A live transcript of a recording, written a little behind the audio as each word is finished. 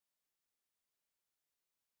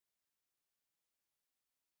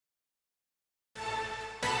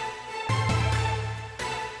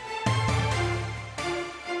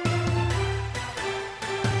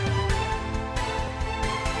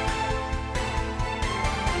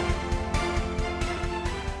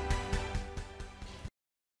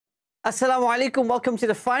Assalamu alaikum. Welcome to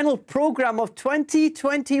the final program of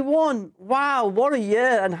 2021. Wow, what a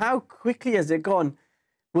year, and how quickly has it gone.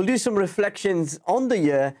 We'll do some reflections on the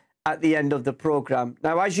year at the end of the program.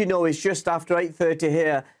 Now, as you know, it's just after 8:30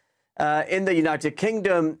 here in the United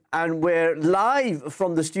Kingdom, and we're live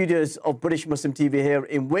from the studios of British Muslim TV here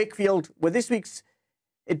in Wakefield with this week's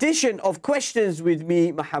edition of Questions with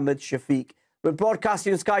me, Mohammed Shafiq. We're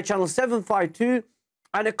broadcasting on Sky Channel 752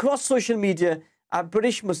 and across social media at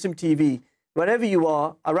British Muslim TV. Wherever you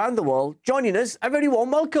are around the world joining us, a very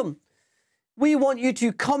warm welcome. We want you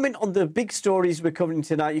to comment on the big stories we're covering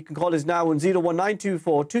tonight. You can call us now on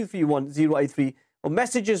 01924 231 083 or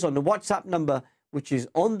messages on the WhatsApp number which is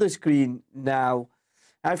on the screen now.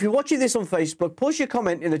 And if you're watching this on Facebook, post your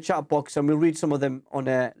comment in the chat box and we'll read some of them on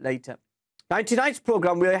air later. Now, in tonight's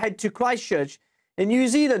programme, we'll head to Christchurch in New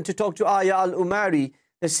Zealand to talk to Aya Al Umari,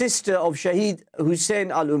 the sister of Shaheed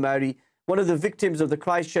Hussain Al Umari, one of the victims of the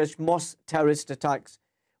Christchurch mosque terrorist attacks.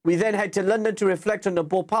 We then head to London to reflect on the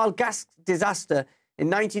Bhopal gas disaster in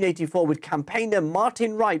 1984 with campaigner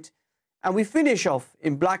Martin Wright. And we finish off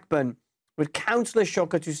in Blackburn with Councillor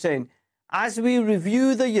Shaukat Hussain as we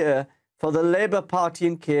review the year for the Labour Party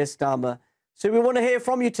and Keir Starmer. So we want to hear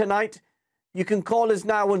from you tonight. You can call us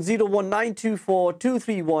now on 01924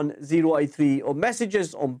 231 083 or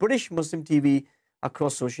messages on British Muslim TV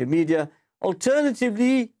across social media.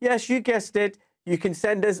 Alternatively, yes, you guessed it, you can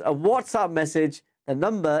send us a WhatsApp message. The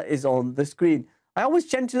number is on the screen. I always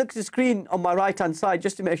tend to look at the screen on my right-hand side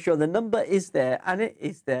just to make sure the number is there, and it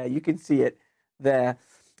is there. You can see it there.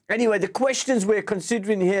 Anyway, the questions we're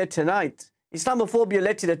considering here tonight. Islamophobia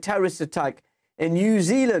led to the terrorist attack in New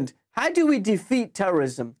Zealand. How do we defeat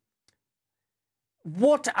terrorism?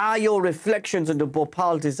 What are your reflections on the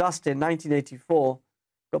Bhopal disaster in 1984?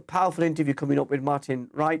 Got a powerful interview coming up with Martin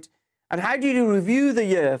Wright. And how do you review the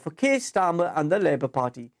year for Keir Starmer and the Labour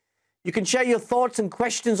Party? You can share your thoughts and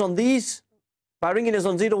questions on these by ringing us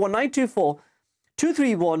on 01924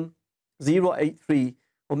 231 083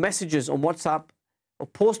 or messages on WhatsApp or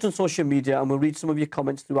post on social media, and we'll read some of your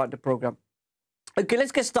comments throughout the programme. Okay,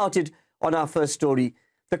 let's get started on our first story.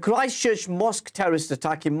 The Christchurch mosque terrorist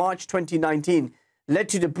attack in March 2019 led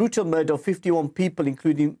to the brutal murder of 51 people,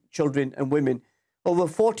 including children and women. Over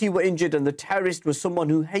 40 were injured, and the terrorist was someone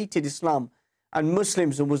who hated Islam and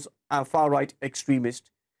Muslims and was a far-right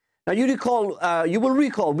extremist. Now, you will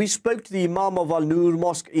recall, we spoke to the Imam of Al-Nur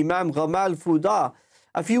Mosque, Imam Gamal Fouda,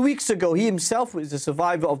 a few weeks ago. He himself was a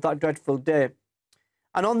survivor of that dreadful day.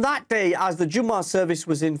 And on that day, as the Jummah service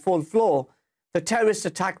was in full flow, the terrorist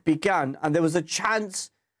attack began, and there was a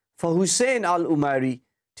chance for Hussain Al Umari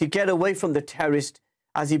to get away from the terrorist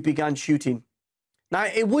as he began shooting. Now,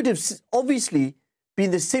 it would have obviously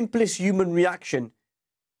been the simplest human reaction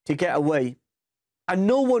to get away, and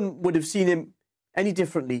no one would have seen him any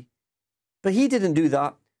differently. But he didn't do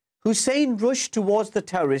that. Hussain rushed towards the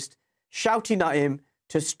terrorist, shouting at him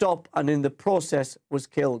to stop, and in the process was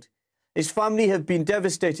killed. His family have been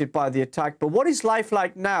devastated by the attack. But what is life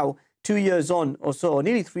like now, 2 years on or so,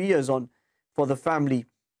 nearly 3 years on for the family?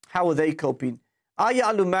 How are they coping? Aya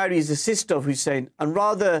Al Umari is the sister of Hussain, and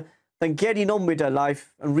rather than getting on with her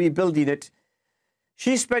life and rebuilding it,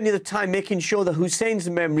 she's spending the time making sure that Hussein's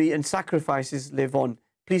memory and sacrifices live on.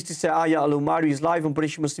 Pleased to say Aya Al Umari is live on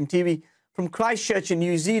British Muslim TV from Christchurch in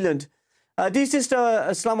New Zealand. Dear sister,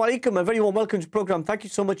 Assalamu alaikum, a very warm welcome to the programme. Thank you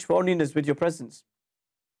so much for honouring us with your presence.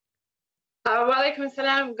 Wa alaikum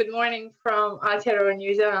salam. Good morning from Aotearoa,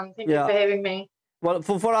 New Zealand. Thank you for having me. Well,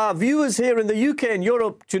 for our viewers here in the UK and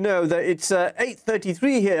Europe to know that it's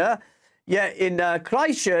 8:33 here. Yeah, in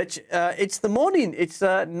Christchurch, it's the morning. It's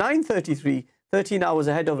 9:33, 13 hours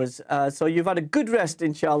ahead of us. So you've had a good rest,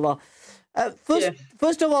 inshallah.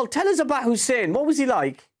 First of all, tell us about Hussain. What was he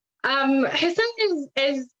like? Hussain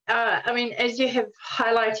is I mean, as you have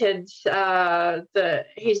highlighted,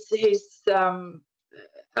 he's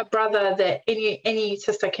a brother that any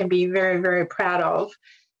sister can be very, very proud of.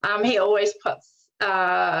 He always puts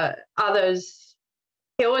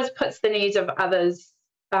he always puts the needs of others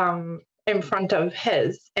in front of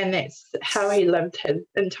his, and that's how he lived his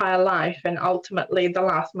entire life and ultimately the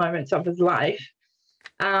last moments of his life.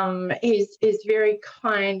 He's very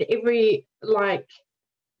kind.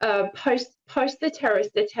 Post the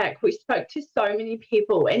terrorist attack, we spoke to so many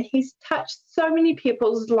people, and he's touched so many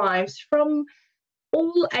people's lives from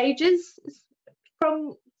all ages,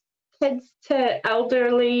 from kids to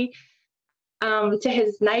elderly, to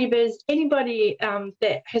his neighbours, anybody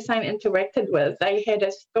that Hussain interacted with. They had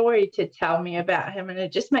a story to tell me about him, and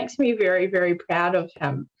it just makes me very, very proud of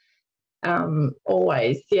him.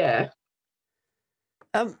 Always, yeah.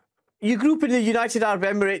 You grew up in the United Arab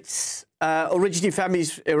Emirates. originally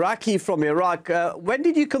family's Iraqi from Iraq. When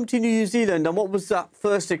did you come to New Zealand, and what was that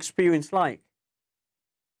first experience like?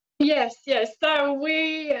 Yes, yes. So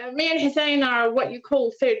me and Hussain are what you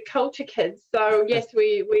call third culture kids. So yes,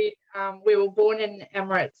 we were born in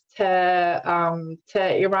Emirates to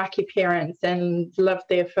Iraqi parents and lived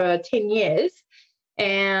there for 10 years.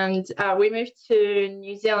 And we moved to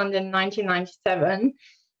New Zealand in 1997.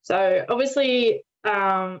 So obviously,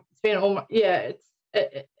 it's been almost, yeah.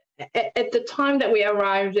 At the time that we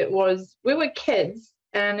arrived, we were kids,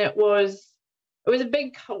 and it was a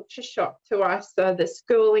big culture shock to us. So the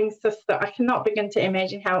schooling system, I cannot begin to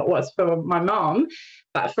imagine how it was for my mom,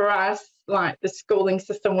 but for us, like, the schooling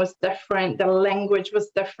system was different, the language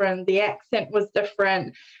was different, the accent was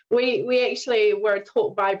different. We actually were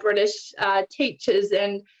taught by British teachers,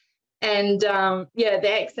 and yeah,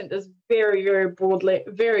 the accent is very, very broadly,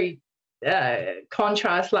 very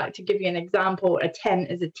contrast. Like, to give you an example, a 10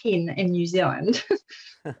 is a 10 in New Zealand,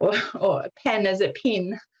 or a pen is a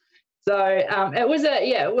pen. So it was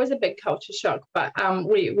a big culture shock, but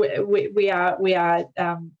we are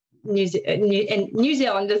New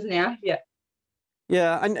Zealanders now. Yeah.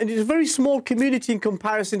 Yeah, and it's a very small community in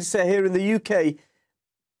comparison to, say, here in the UK.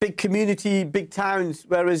 Big community, big towns,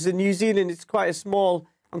 whereas in New Zealand it's quite a small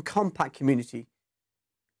and compact community.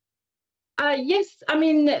 Yes, I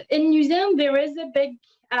mean, in New Zealand there is a big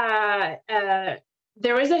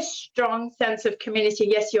there is a strong sense of community.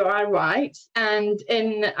 Yes, you are right. And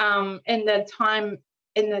in the time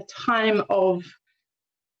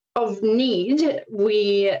of need,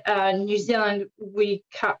 New Zealand,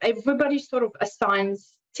 everybody sort of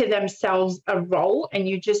assigns to themselves a role, and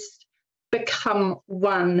you just become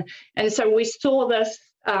one. And so we saw this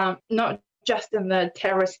not just in the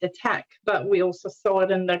terrorist attack, but we also saw it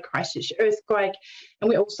in the Christchurch earthquake, and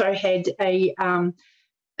we also had a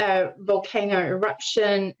volcano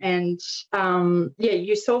eruption, and yeah,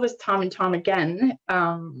 you saw this time and time again,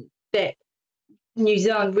 that New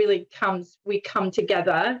Zealand really we come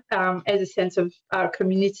together as a sense of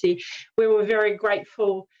community. We were very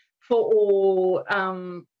grateful for all.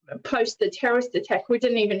 Post the terrorist attack, we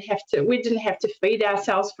didn't have to feed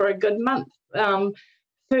ourselves for a good month.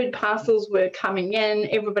 Food parcels were coming in,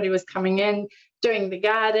 everybody was coming in, doing the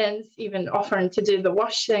gardens, even offering to do the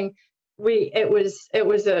washing. It's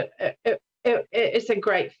a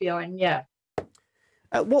great feeling, yeah.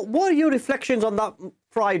 What are your reflections on that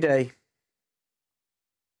Friday?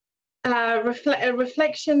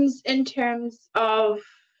 Reflections in terms of,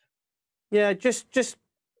 yeah, just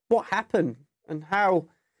what happened and how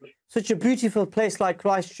such a beautiful place like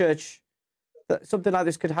Christchurch, that something like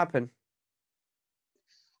this could happen.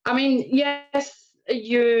 I mean, yes,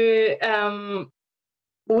 it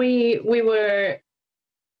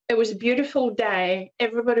was a beautiful day.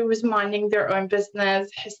 Everybody was minding their own business.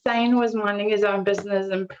 Hussain was minding his own business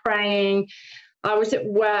and praying. I was at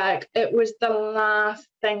work. It was the last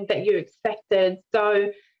thing that you expected.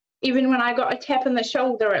 So even when I got a tap on the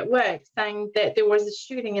shoulder at work saying that there was a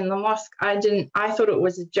shooting in the mosque, I thought it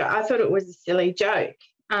was a joke. I thought it was a silly joke.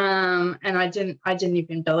 And I didn't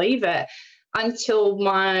even believe it until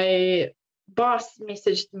my boss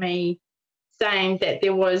messaged me saying that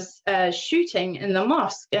there was a shooting in the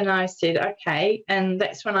mosque, and I said, okay. And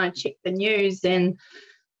that's when I checked the news and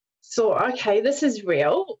saw, okay, this is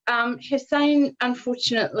real. Hussain,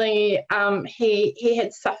 unfortunately, he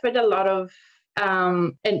had suffered a lot of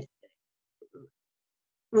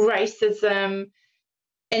racism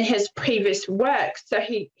in his previous work. So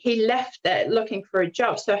he left it looking for a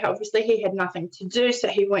job. So obviously he had nothing to do. So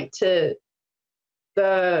he went to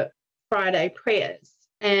the Friday prayers.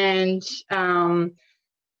 And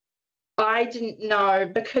I didn't know,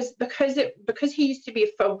 because he used to be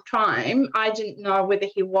full-time, I didn't know whether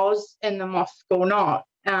he was in the mosque or not.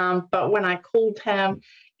 But when I called him,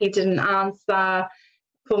 he didn't answer.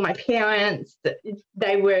 For my parents,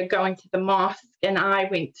 they were going to the mosque, and I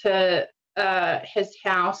went to his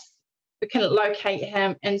house. We couldn't locate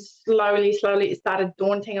him, and slowly it started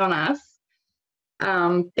daunting on us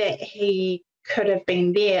that he could have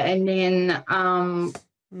been there. And then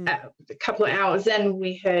a couple of hours in,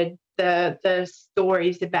 we heard the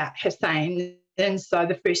stories about Hussain, and so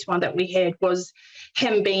the first one that we heard was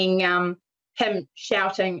him being him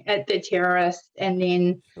shouting at the terrorists, and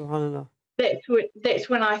then that's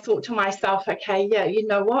when I thought to myself, okay, yeah, you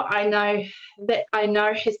know what, I know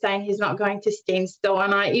Hussain, he's not going to stand still.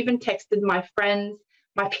 And I even texted my friends.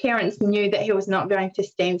 My parents knew that he was not going to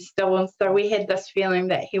stand still, and so we had this feeling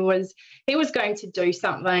that he was going to do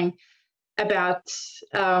something about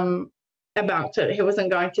it. He wasn't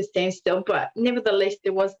going to stand still, but nevertheless,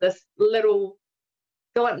 there was this little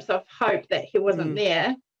glimpse of hope that he wasn't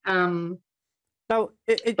there. Now,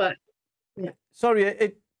 it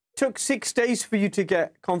took 6 days for you to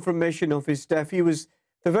get confirmation of his death. He was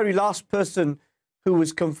the very last person who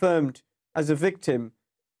was confirmed as a victim.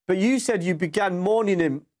 But you said you began mourning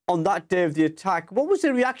him on that day of the attack. What was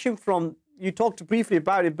the reaction from, you talked briefly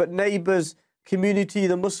about it, but neighbours, community,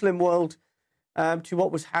 the Muslim world, to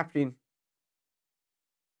what was happening?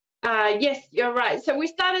 Yes, you're right. So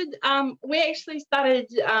we actually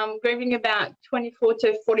started grieving about 24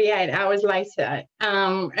 to 48 hours later.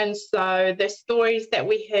 And so the stories that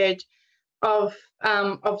we heard of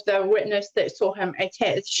the witness that saw him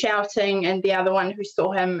shouting, and the other one who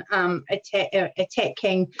saw him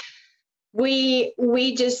attacking, you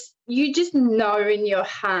just know in your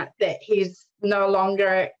heart that he's no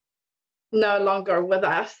longer with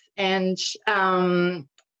us. And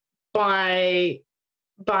by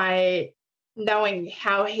knowing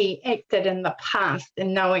how he acted in the past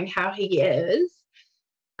and knowing how he is,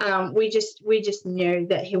 we just knew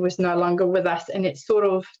that he was no longer with us. And it's sort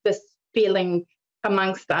of this feeling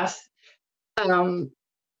amongst us that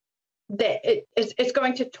it's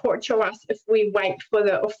going to torture us if we wait for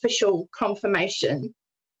the official confirmation,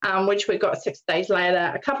 which we got 6 days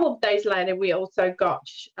later. A couple of days later, we also got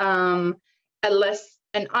an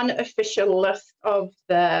unofficial list of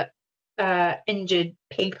the injured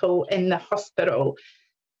people in the hospital.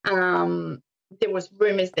 There was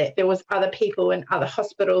rumours that there was other people in other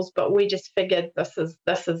hospitals, but we just figured this is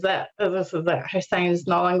it. Hussain is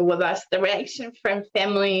no longer with us. The reaction from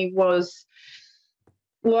family was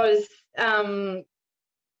it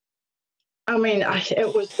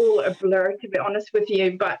was all a blur, to be honest with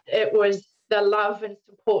you, but it was the love and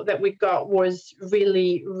support that we got was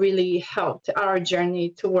really, really helped our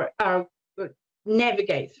journey to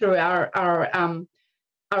navigate through our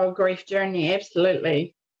grief journey.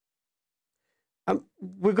 Absolutely.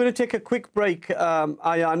 We're going to take a quick break. Aya,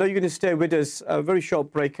 I know you're going to stay with us, a very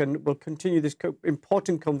short break, and we'll continue this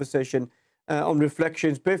important conversation on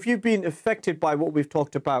reflections. But if you've been affected by what we've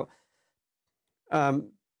talked about,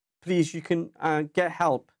 please, you can get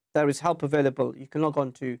help. There is help available. You can log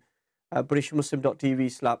on to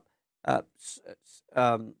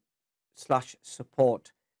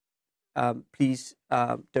britishmuslim.tv/support. Please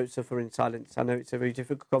don't suffer in silence. I know it's a very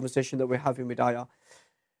difficult conversation that we're having with Aya.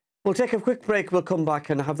 We'll take a quick break. We'll come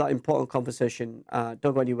back and have that important conversation.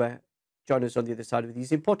 Don't go anywhere. Join us on the other side with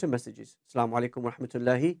these important messages. Assalamu alaikum wa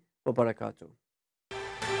rahmatullahi wa barakatuh.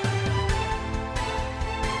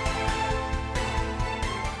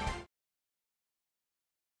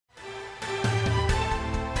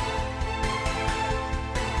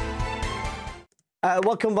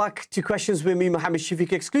 Welcome back to Questions with me, Mohammed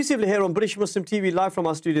Shafiq, exclusively here on British Muslim TV, live from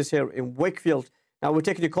our studios here in Wakefield. Now, we're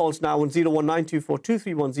taking your calls now on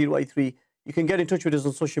 01924231083. You can get in touch with us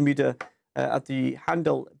on social media at the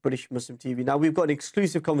handle British Muslim TV. Now, we've got an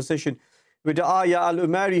exclusive conversation with Aya Al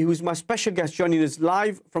Umari, who's my special guest, joining us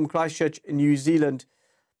live from Christchurch in New Zealand.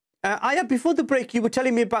 Aya, before the break, you were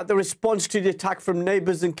telling me about the response to the attack from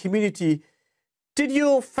neighbours and community. Did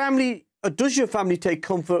your family... does your family take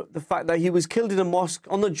comfort the fact that he was killed in a mosque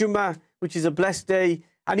on the Jummah, which is a blessed day,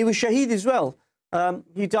 and he was shaheed as well?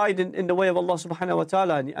 He died in the way of Allah subhanahu wa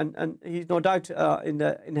ta'ala, and he's no doubt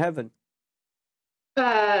in heaven.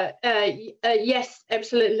 Yes,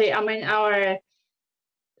 absolutely. I mean,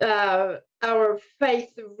 our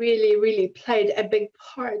faith really, really played a big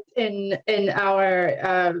part in our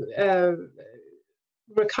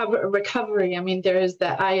recovery. I mean, there is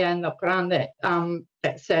the ayah in the Quran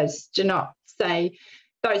that says, "Do not say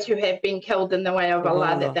those who have been killed in the way of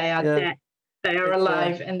Allah that they are dead. They are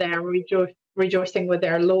alive and they are rejoicing with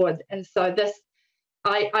their Lord." And so this,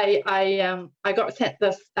 I got sent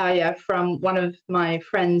this ayah from one of my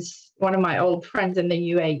old friends in the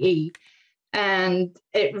UAE, and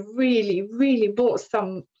it really, really brought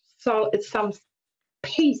some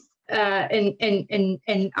peace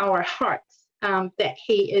in our hearts. That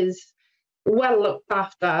he is well looked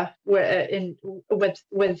after with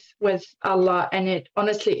Allah, and it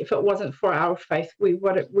honestly, if it wasn't for our faith, we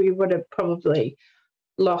would have probably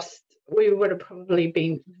lost. We would have probably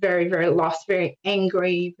been very, very lost, very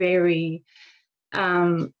angry, very.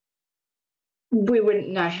 We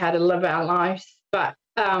wouldn't know how to live our lives. But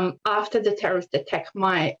after the terrorist attack,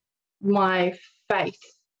 my faith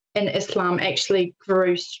in Islam actually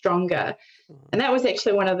grew stronger. And that was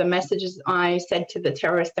actually one of the messages I said to the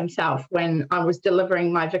terrorist himself when I was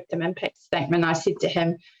delivering my victim impact statement. I said to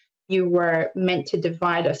him, "You were meant to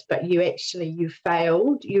divide us, but you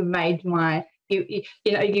failed. You made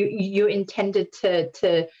you intended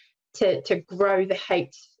to grow the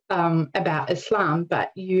hate about Islam,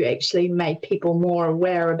 but you actually made people more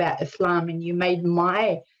aware about Islam, and you made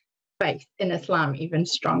my faith in Islam even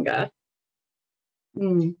stronger.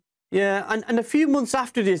 Yeah, and a few months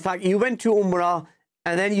after this, like you went to Umrah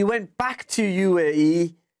and then you went back to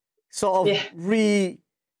UAE, sort of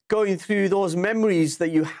going through those memories that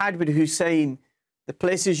you had with Hussain, the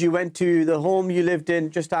places you went to, the home you lived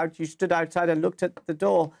in, you stood outside and looked at the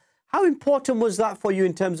door. How important was that for you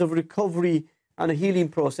in terms of recovery and a healing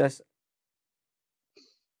process?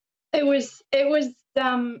 It was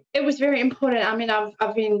very important. I mean,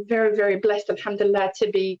 I've been very, very blessed, alhamdulillah, to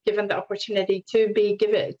be given the opportunity to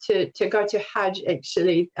go to Hajj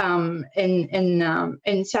actually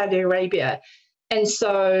in Saudi Arabia, and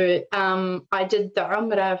so I did the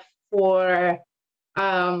Umrah for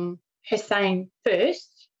Hussain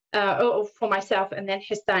first, or for myself, and then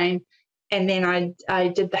Hussain, and then I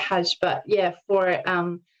did the Hajj. But yeah, for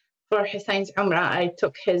Hussain's Umrah, I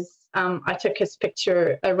took his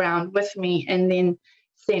picture around with me, and then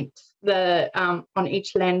sent on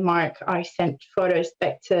each landmark I sent photos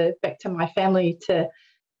back to my family to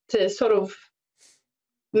sort of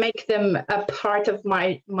make them a part of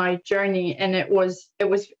my journey, and it was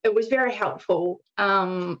very helpful,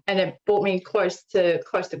 and it brought me close to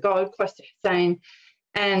God, close to Hussain,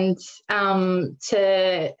 and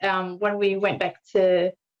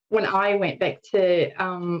when I went back to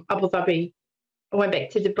Abu Dhabi. I went back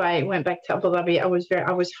to Dubai, went back to Abu Dhabi. I was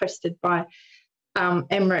hosted by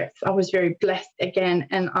Emirates. I was very blessed again,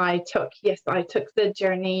 and I took the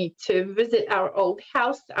journey to visit our old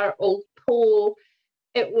house, our old pool.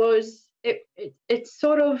 It's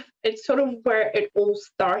sort of where it all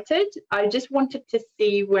started. I just wanted to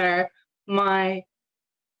see where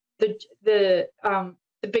the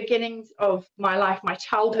beginnings of my life, my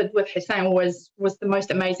childhood with Hussain was the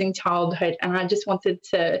most amazing childhood, and I just wanted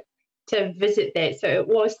to visit that. So it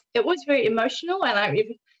was very emotional, and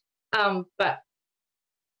but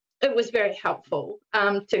it was very helpful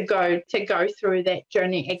to go through that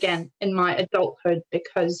journey again in my adulthood,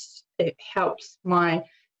 because it helps my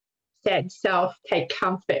sad self take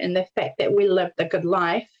comfort in the fact that we lived a good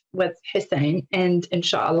life with Hussain, and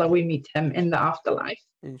inshallah we meet him in the afterlife.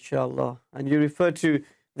 Inshallah. And you refer to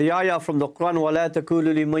the ayah from the Quran, وَلَا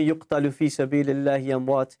تَكُولُوا لِمَنْ يُقْتَلُ فِي سَبِيلِ اللَّهِ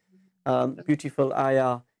أَمْوَاتٍ. Beautiful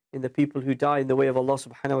ayah in the people who die in the way of Allah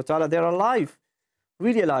subhanahu wa ta'ala. They're alive,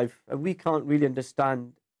 really alive, and we can't really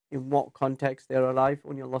understand in what context they're alive.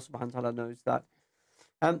 Only Allah subhanahu wa ta'ala knows that.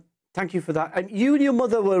 Thank you for that. And you and your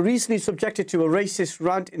mother were recently subjected to a racist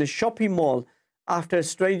rant in a shopping mall after a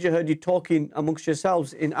stranger heard you talking amongst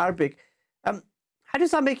yourselves in Arabic. How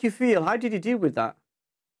does that make you feel? How did you deal with that?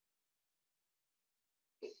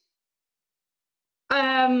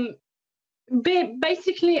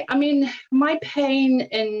 Basically, I mean, my pain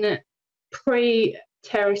in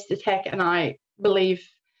pre-terrorist attack, and I believe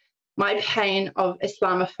my pain of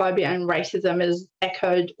Islamophobia and racism is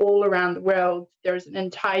echoed all around the world. There's an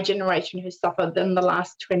entire generation who suffered in the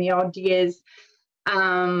last 20-odd years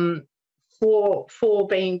for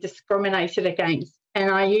being discriminated against. And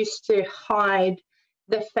I used to hide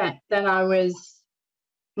the fact that I was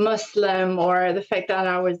Muslim, or the fact that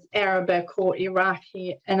I was Arabic or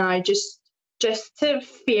Iraqi, and I just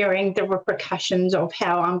fearing the repercussions of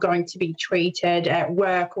how I'm going to be treated at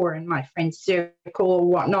work or in my friend's circle or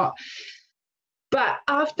whatnot. But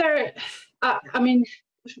after, I mean,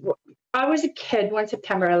 I was a kid when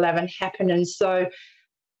September 11 happened, and so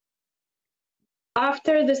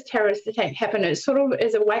after this terrorist attack happened, it sort of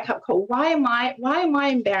is a wake-up call. Why am I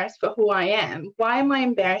embarrassed for who I am? Why am I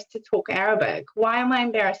embarrassed to talk Arabic? Why am I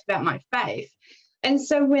embarrassed about my faith? And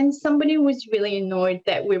so when somebody was really annoyed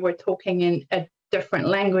that we were talking in a different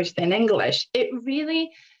language than English, it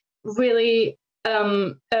really, really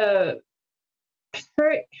hurted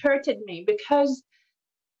me, because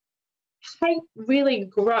hate really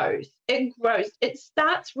grows. It grows. It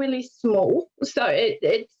starts really small. So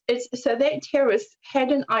so that terrorist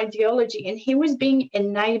had an ideology, and he was being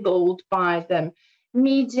enabled by the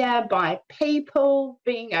media, by people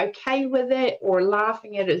being okay with it or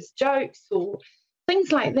laughing at his jokes or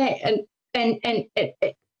things like that. And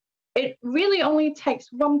it really only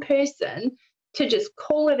takes one person to just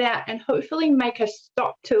call it out and hopefully make a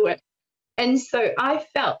stop to it. And so I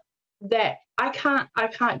felt that I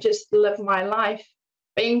can't just live my life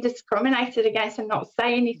being discriminated against and not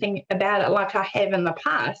say anything about it like I have in the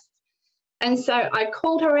past. And so I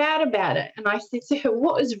called her out about it, and I said to her,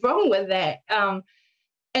 what is wrong with that?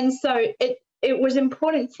 And so it was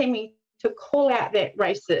important to me to call out that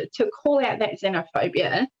racism, to call out that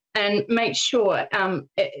xenophobia, and make sure,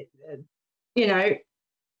 you know,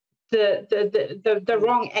 the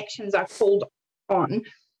wrong actions are called on.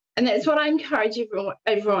 And that's what I encourage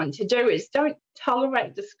everyone to do, is don't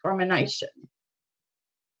tolerate discrimination.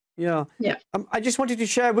 Yeah. Yeah. I just wanted to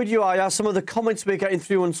share with you, Aya, some of the comments we're getting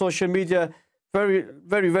through on social media. Very,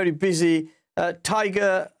 very, very busy.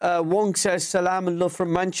 Tiger Wong says, salam and love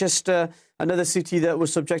from Manchester, another city that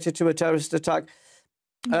was subjected to a terrorist attack.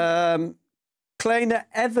 Kleina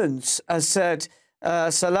Evans has said,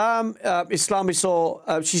 salam, Islam is so,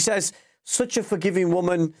 she says, such a forgiving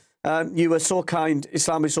woman. You are so kind.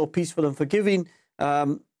 Islam is so peaceful and forgiving.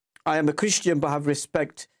 I am a Christian, but have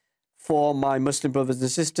respect for my Muslim brothers and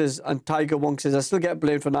sisters. And Tiger Wong says, I still get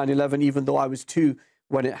blamed for 9/11, even though I was 2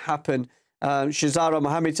 when it happened. Shazara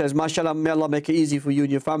Mohammed says, mashallah, may Allah make it easy for you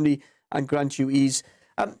and your family and grant you ease.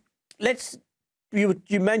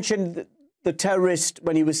 You mentioned the terrorist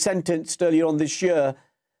when he was sentenced earlier on this year.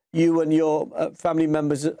 You and your family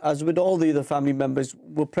members, as with all the other family members,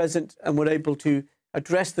 were present and were able to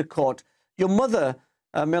address the court. Your mother,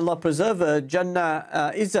 may Allah preserve her,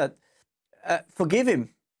 Jannah Izzat, forgive him.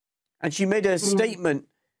 And she made a statement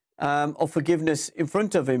of forgiveness in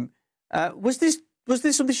front of him. Was this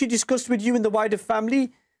something she discussed with you and the wider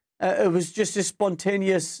family? It was just a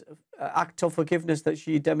spontaneous act of forgiveness that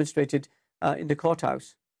she demonstrated in the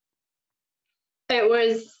courthouse. It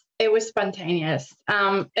was spontaneous.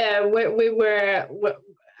 I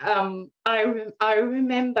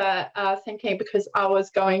remember thinking, because I was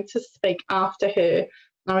going to speak after her,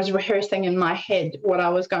 I was rehearsing in my head what I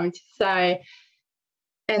was going to say.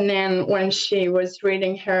 And then when she was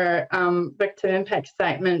reading her victim impact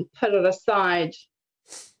statement, put it aside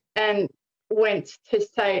and went to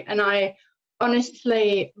say, and I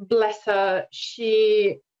honestly, bless her,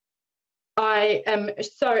 I am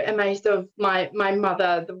so amazed of my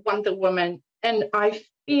mother, the Wonder Woman. And I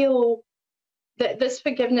feel that this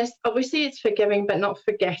forgiveness, obviously it's forgiving, but not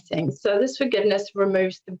forgetting. So this forgiveness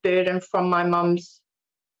removes the burden from my mum's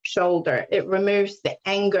shoulder. It removes the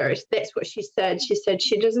anger. That's what she said. She said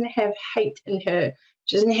she doesn't have hate in her.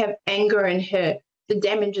 She doesn't have anger in her. The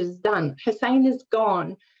damage is done. Hussain is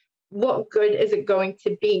gone. What good is it going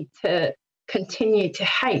to be to continue to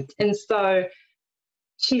hate? And so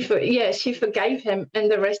she forgave him, and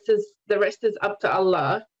the rest is up to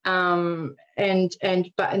Allah. But in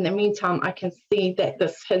the meantime, I can see that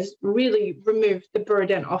this has really removed the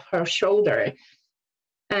burden off her shoulder.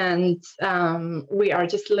 And we are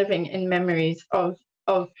just living in memories of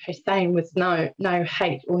Hussain with no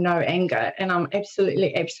hate or no anger, and I'm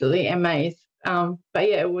absolutely amazed. But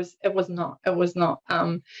yeah, it was not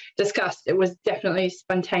discussed. It was definitely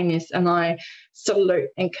spontaneous, and I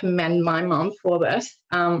salute and commend my mum for this.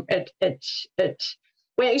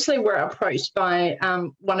 We actually were approached by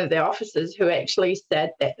one of the officers who actually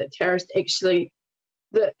said that the terrorist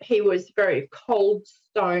that he was very cold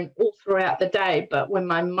stone all throughout the day, but when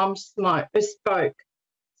my mum spoke,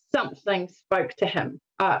 something spoke to him.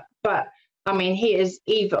 But I mean, he is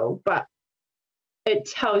evil, but it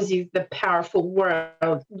tells you the powerful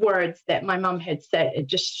words that my mum had said. It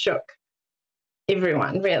just shook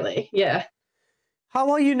everyone, really. Yeah.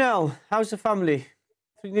 How are you now? How's the family?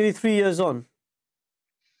 Nearly 3 years on.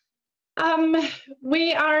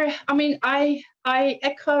 We are, I mean, I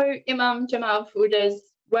echo Imam Jamal Fuda's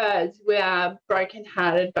words. We are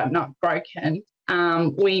broken-hearted, but not broken.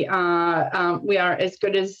 We are as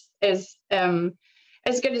good as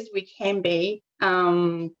we can be.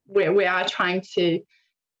 We are trying to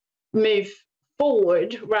move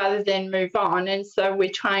forward rather than move on, and so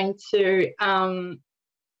we're trying to.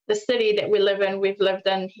 The city that we live in, we've lived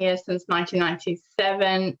in here since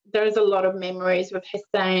 1997. There's a lot of memories with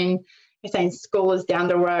Hussain. Hussein's school is down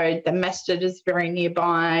the road. The masjid is very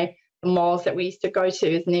nearby. The malls that we used to go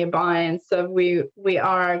to is nearby. And so we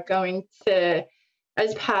are going to,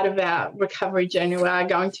 as part of our recovery journey, we are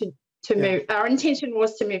going to move. Our intention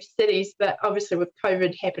was to move cities, but obviously with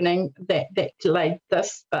COVID happening, that delayed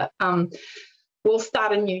this. But we'll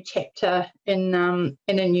start a new chapter in a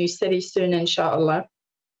new city soon, inshallah.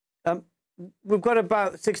 We've got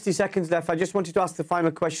about 60 seconds left. I just wanted to ask the final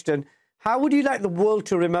question. How would you like the world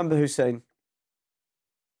to remember Hussain?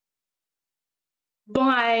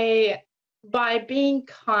 By being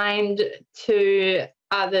kind to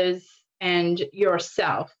others and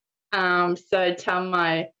yourself. So to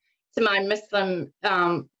my Muslim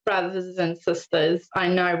brothers and sisters, I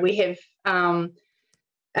know we have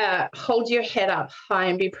hold your head up high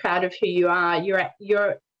and be proud of who you are.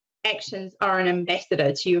 Your actions are an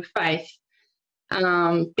ambassador to your faith.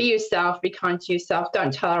 Be yourself, be kind to yourself,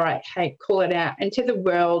 don't tolerate hate, call it out. And to the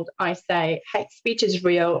world, I say hate speech is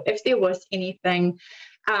real. If there was anything,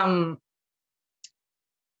 you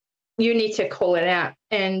need to call it out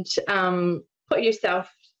and put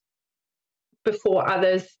yourself before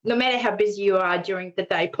others. No matter how busy you are during the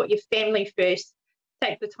day, put your family first.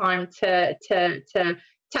 Take the time to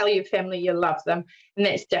tell your family you love them. And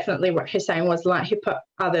that's definitely what Hussain was like. He put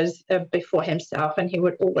others before himself, and he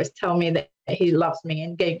would always tell me that he loves me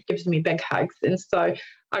and gives me big hugs. And so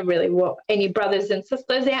I really want any brothers and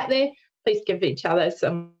sisters out there, please give each other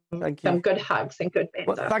some good hugs and good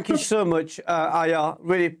banter. Well, thank you so much, Aya.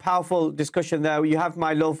 Really powerful discussion there. You have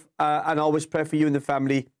my love, and I always pray for you and the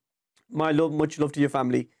family. My love, much love to your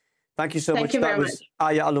family. Thank you so much. That was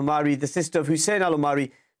Aya Al Umari, the sister of Hussain Al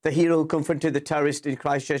Umari, the hero who confronted the terrorist in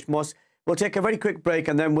Christchurch Mosque. We'll take a very quick break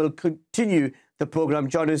and then we'll continue the programme.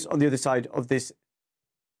 Join us on the other side of this.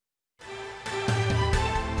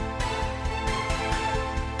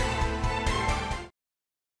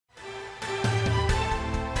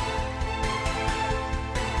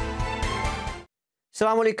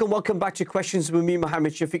 Assalamu alaikum, welcome back to Questions with me,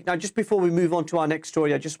 Mohammed Shafiq. Now, just before we move on to our next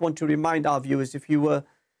story, I just want to remind our viewers, if you were...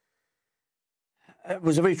 It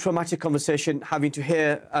was a very traumatic conversation having to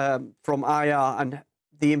hear from Aya and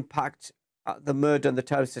the impact the murder and the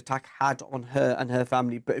terrorist attack had on her and her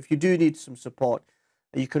family. But if you do need some support,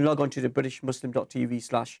 you can log on to the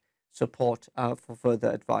britishmuslim.tv/support for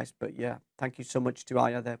further advice. But yeah, thank you so much to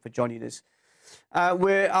Aya there for joining us.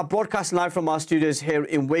 We're broadcasting live from our studios here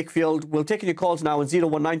in Wakefield. We'll take your calls now on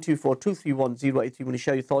 01924 231 083. You want to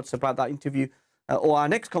share your thoughts about that interview or our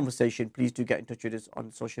next conversation, please do get in touch with us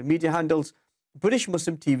on social media handles. British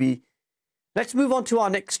Muslim TV. Let's move on to our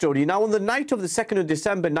next story. Now, on the night of the 2nd of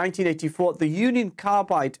December 1984, the Union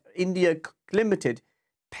Carbide India Limited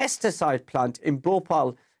pesticide plant in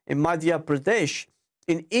Bhopal in Madhya Pradesh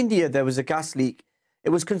in India, there was a gas leak.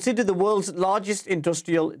 It was considered the world's largest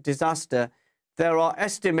industrial disaster. There are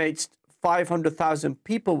estimates 500,000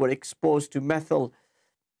 people were exposed to methyl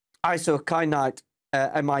isocyanate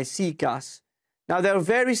MIC gas. Now, there are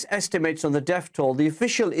various estimates on the death toll. The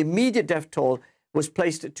official immediate death toll was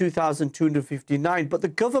placed at 2,259, but the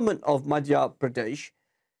government of Madhya Pradesh,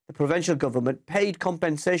 the provincial government, paid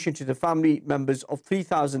compensation to the family members of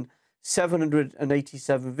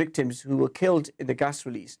 3,787 victims who were killed in the gas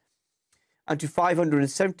release, and to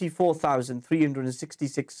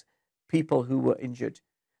 574,366 people who were injured.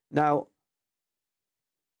 Now,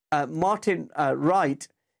 Martin Wright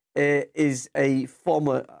is a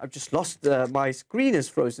former, I've just lost, my screen is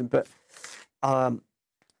frozen, but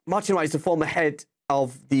Martin Wright is the former head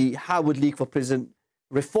of the Howard League for Prison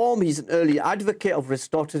Reform. He's an early advocate of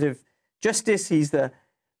restorative justice. He's the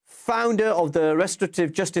founder of the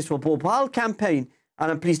Restorative Justice for Bhopal campaign,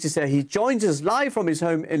 and I'm pleased to say he joins us live from his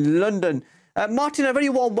home in London. Martin, a very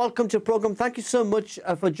warm welcome to the programme. Thank you so much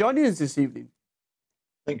for joining us this evening.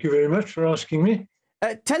 Thank you very much for asking me.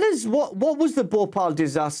 Tell us, what was the Bhopal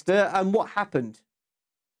disaster and what happened?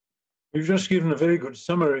 You've just given a very good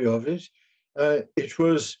summary of it. It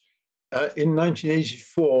was in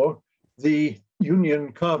 1984, the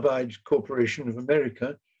Union Carbide Corporation of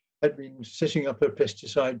America had been setting up a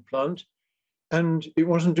pesticide plant, and it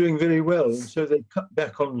wasn't doing very well. And so they cut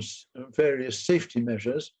back on various safety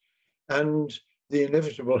measures, and the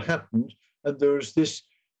inevitable happened. And there was this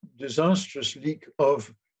disastrous leak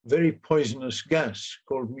of very poisonous gas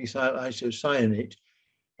called methyl isocyanate,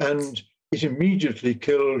 and it immediately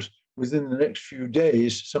killed, within the next few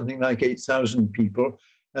days, something like 8,000 people,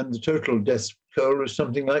 and the total death toll was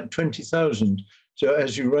something like 20,000. So,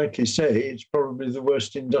 as you rightly say, it's probably the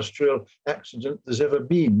worst industrial accident there's ever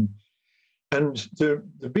been. And the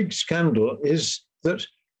big scandal is that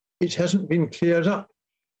it hasn't been cleared up,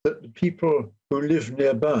 that the people who live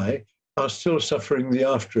nearby are still suffering the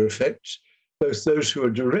after effects, both those who are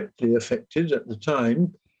directly affected at the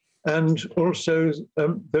time and also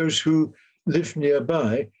those who live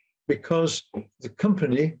nearby, because the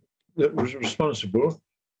company that was responsible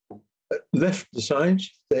left the site,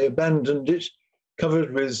 they abandoned it,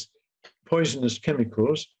 covered with poisonous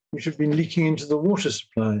chemicals, which have been leaking into the water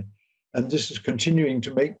supply. And this is continuing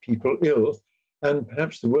to make people ill. And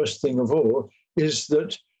perhaps the worst thing of all is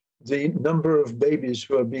that the number of babies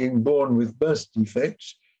who are being born with birth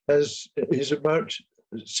defects is about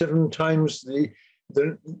 7 times the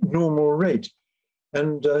normal rate.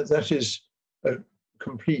 And that is a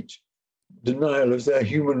complete denial of their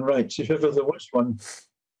human rights, if ever there was one.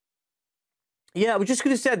 Yeah, I was just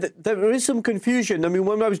going to say that there is some confusion. I mean,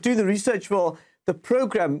 when I was doing the research for the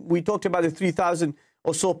programme, we talked about the 3,000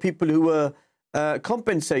 or so people who were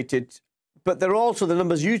compensated, but there are also the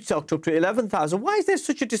numbers you talked up to 11,000. Why is there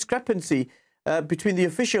such a discrepancy between the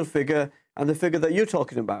official figure and the figure that you're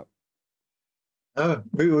talking about?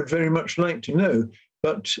 We would very much like to know,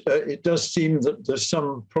 but it does seem that there's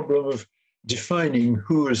some problem of defining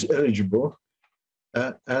who is eligible,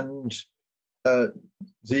 and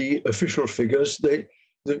the official figures. The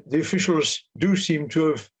officials do seem to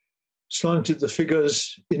have slanted the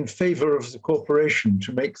figures in favor of the corporation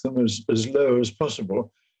to make them as low as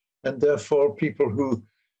possible, and therefore people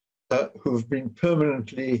who've been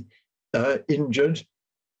permanently injured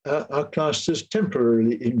are classed as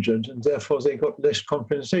temporarily injured, and therefore they got less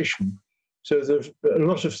compensation. So there's a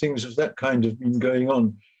lot of things of that kind have been going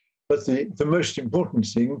on. But the most important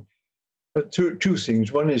thing, two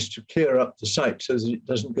things. One is to clear up the site so that it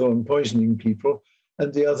doesn't go on poisoning people,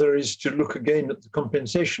 and the other is to look again at the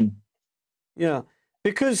compensation. Yeah,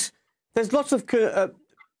 because there's lots of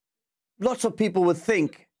people would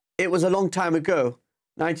think it was a long time ago,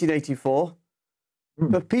 1984,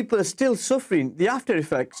 but people are still suffering the after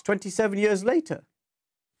effects 27 years later.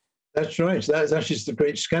 That's right. That is the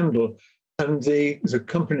great scandal. And the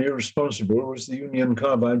company responsible was the Union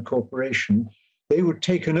Carbide Corporation. They were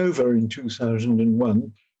taken over in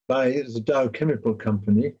 2001 by the Dow Chemical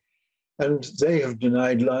Company, and they have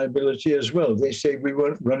denied liability as well. They say we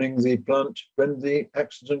weren't running the plant when the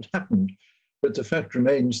accident happened. But the fact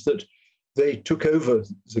remains that they took over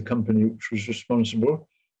the company which was responsible.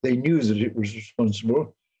 They knew that it was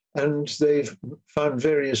responsible, and they've found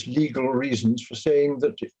various legal reasons for saying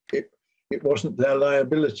that it wasn't their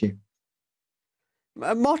liability.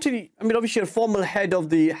 Martin, I mean, obviously you're a former head of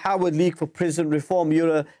the Howard League for Prison Reform.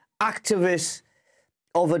 You're an activist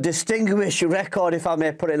of a distinguished record, if I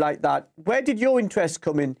may put it like that. Where did your interest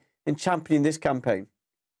come in championing this campaign?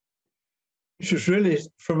 It was really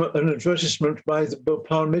from an advertisement by the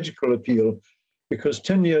Bhopal Medical Appeal, because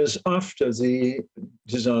 10 years after the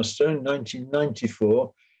disaster in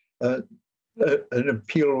 1994, an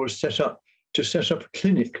appeal was set up to set up a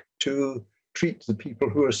clinic to treat the people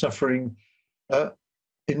who are suffering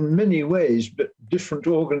in many ways, but different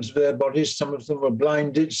organs of their bodies. Some of them were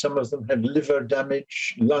blinded, some of them had liver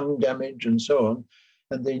damage, lung damage, and so on,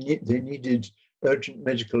 and they needed urgent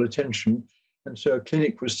medical attention. And so a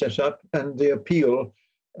clinic was set up, and the appeal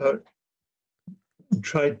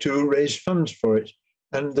tried to raise funds for it.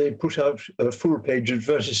 And they put out a full-page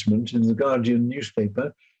advertisement in the Guardian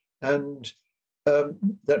newspaper, and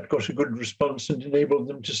that got a good response and enabled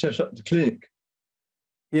them to set up the clinic.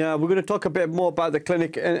 Yeah, we're going to talk a bit more about the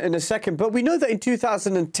clinic in a second. But we know that in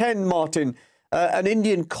 2010, Martin, an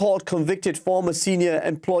Indian court convicted former senior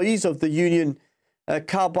employees of the Union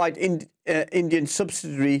Carbide Indian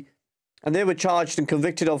subsidiary, and they were charged and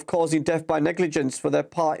convicted of causing death by negligence for their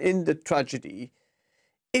part in the tragedy.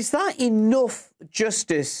 Is that enough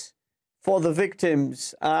justice for the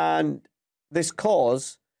victims and this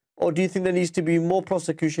cause, or do you think there needs to be more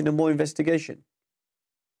prosecution and more investigation?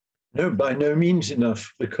 No, by no means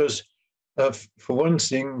enough, because for one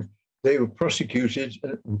thing, they were prosecuted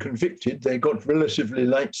and convicted. They got relatively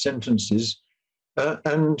light sentences,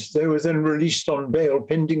 and they were then released on bail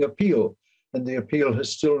pending appeal, and the appeal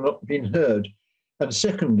has still not been heard. And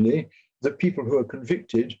secondly, the people who are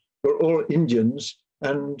convicted were all Indians,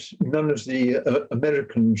 and none of the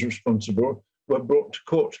Americans responsible were brought to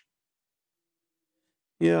court.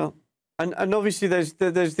 Yeah, and obviously there's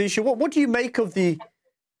the issue. What do you make of the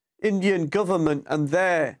Indian government and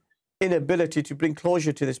their inability to bring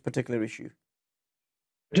closure to this particular issue?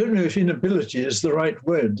 I don't know if inability is the right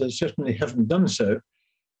word. They certainly haven't done so.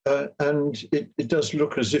 And it does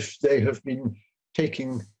look as if they have been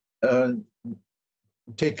taking the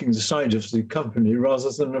side of the company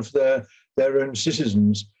rather than of their own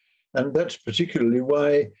citizens. And that's particularly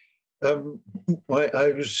why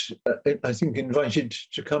I was, I think, invited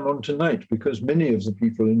to come on tonight, because many of the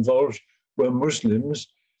people involved were Muslims.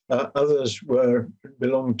 Others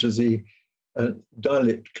belonged to the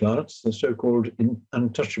Dalit class, the so-called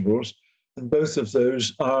untouchables, and both of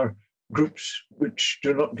those are groups which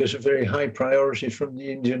do not get a very high priority from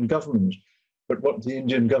the Indian government. But what the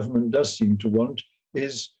Indian government does seem to want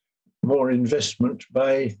is more investment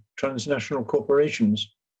by transnational corporations.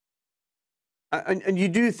 And you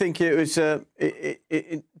do think it was,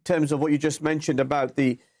 in terms of what you just mentioned about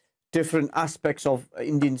the different aspects of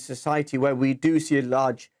Indian society, where we do see a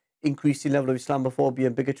large increasing level of Islamophobia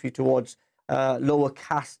and bigotry towards lower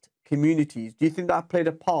caste communities. Do you think that played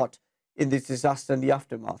a part in this disaster and the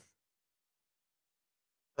aftermath?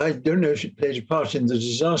 I don't know if it played a part in the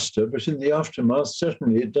disaster, but in the aftermath,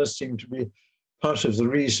 certainly it does seem to be part of the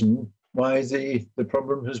reason why the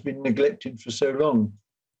problem has been neglected for so long.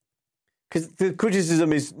 Because the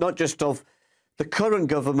criticism is not just of the current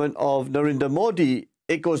government of Narendra Modi,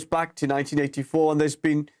 it goes back to 1984, and there's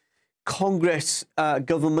been Congress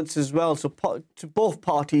governments as well. So both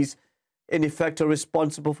parties, in effect, are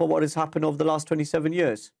responsible for what has happened over the last 27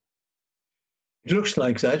 years. It looks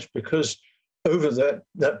like that, because over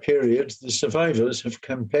that period, the survivors have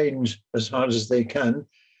campaigned as hard as they can.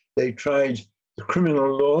 They tried the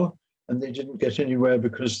criminal law, and they didn't get anywhere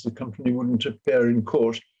because the company wouldn't appear in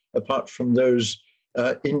court, apart from those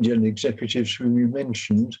Indian executives whom you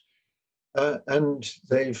mentioned. And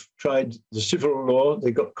they've tried the civil law.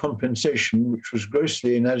 They got compensation, which was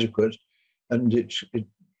grossly inadequate, and it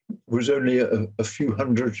was only a few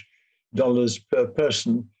 $100s per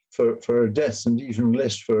person for a death, and even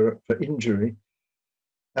less for injury.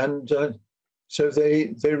 And so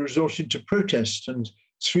they resorted to protest, and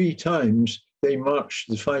 3 times they marched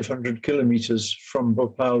the 500 kilometers from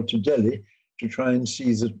Bhopal to Delhi to try and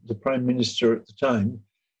see the Prime Minister at the time.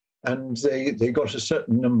 And they got a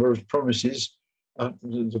certain number of promises.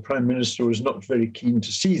 The Prime Minister was not very keen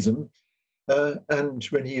to see them. And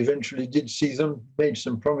when he eventually did see them, made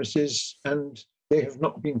some promises, and they have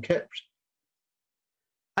not been kept.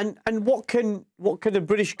 And what can the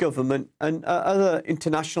British government and other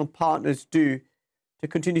international partners do to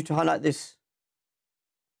continue to highlight this?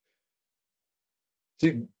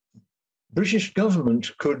 The British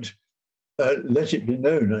government could let it be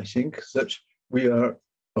known, I think, that we are,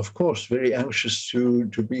 of course, very anxious to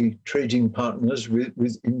be trading partners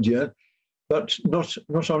with India, but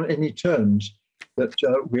not on any terms. That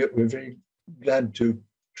we're very glad to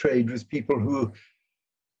trade with people who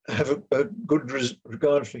have a good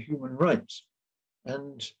regard for human rights,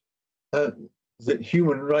 and that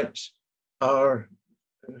human rights are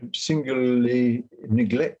singularly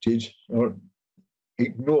neglected or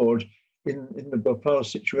ignored in the Bhopal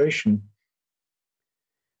situation.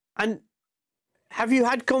 And have you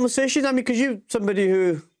had conversations? I mean, because you're somebody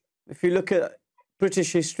who, if you look at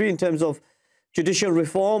British history in terms of judicial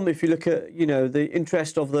reform, if you look at, you know, the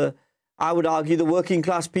interest of I would argue, the working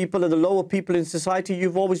class people and the lower people in society,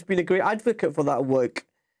 you've always been a great advocate for that work.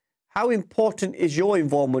 How important is your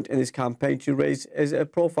involvement in this campaign to raise a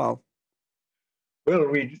profile? Well,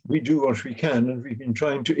 we do what we can, and we've been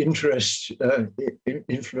trying to interest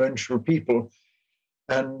influential people.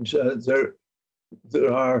 And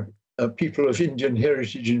there are people of Indian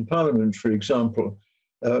heritage in Parliament, for example,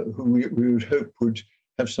 who we would hope would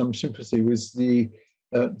have some sympathy with the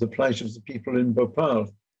plight of the people in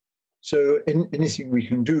Bhopal. So anything we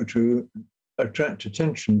can do to attract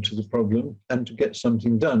attention to the problem and to get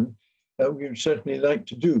something done, we would certainly like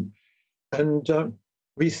to do. And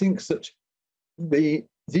we think that the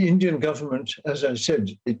Indian government, as I said,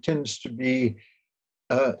 it tends to be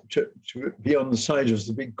on the side of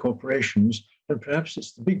the big corporations, and perhaps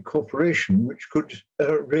it's the big corporation which could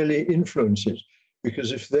really influence it.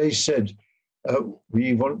 Because if they said,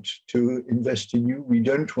 we want to invest in you, we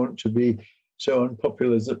don't want to be so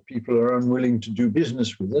unpopular that people are unwilling to do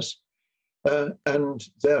business with us, and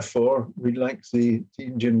therefore we'd like the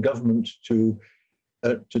Indian government to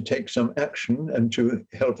take some action and to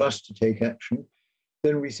help us to take action,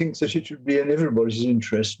 then we think that it would be in everybody's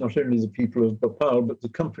interest, not only the people of Bhopal, but the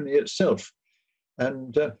company itself.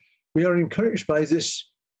 And we are encouraged by this,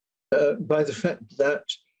 by the fact that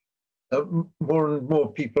more and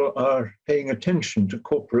more people are paying attention to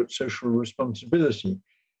corporate social responsibility,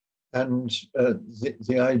 and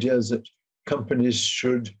the idea that companies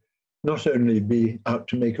should not only be out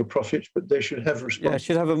to make a profit, but they should have responsibility. Yeah,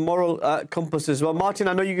 should have a moral compass as well. Martin,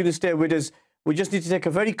 I know you're going to stay with us. We just need to take a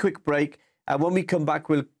very quick break. And when we come back,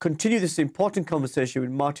 we'll continue this important conversation with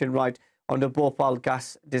Martin Wright on the Bhopal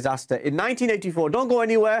gas disaster in 1984. Don't go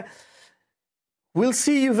anywhere. We'll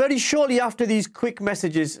see you very shortly after these quick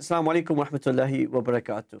messages. Assalamu alaikum wa rahmatullahi wa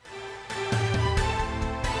barakatuh.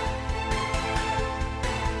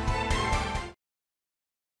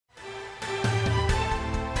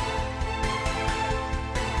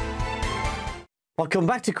 Welcome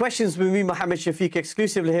back to Questions with me, Mohammed Shafiq,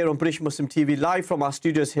 exclusively here on British Muslim TV, live from our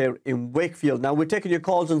studios here in Wakefield. Now, we're taking your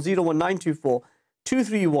calls on 01924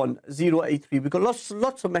 231 083. We've got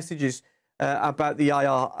lots of messages about the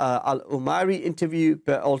Aya Al Umari interview,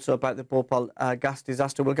 but also about the Bhopal gas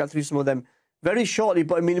disaster. We'll get through some of them very shortly.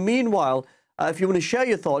 But I mean, meanwhile, if you want to share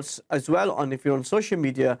your thoughts as well, and if you're on social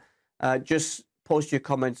media, just post your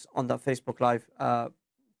comments on that Facebook Live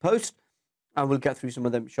post, and we'll get through some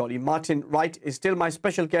of them shortly. Martin Wright is still my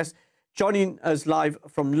special guest, joining us live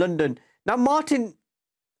from London. Now, Martin,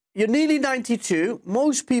 you're nearly 92.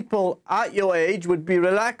 Most people at your age would be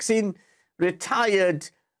relaxing, retired.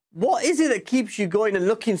 What is it that keeps you going and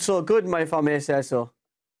looking so good, if I may say so?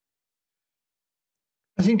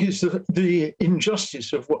 I think it's the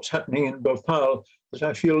injustice of what's happening in Bhopal that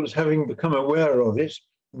I feel as having become aware of it,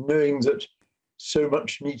 knowing that so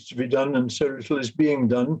much needs to be done and so little is being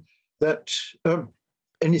done, that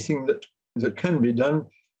anything that can be done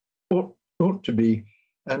ought to be,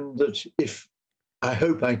 and that if I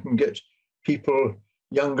hope I can get people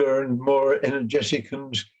younger and more energetic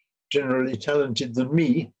and generally talented than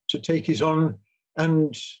me to take it on,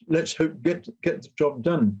 and let's hope get the job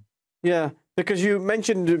done. Yeah, because you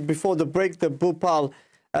mentioned before the break the Bhopal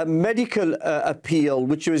medical appeal,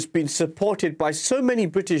 which has been supported by so many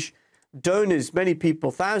British donors, many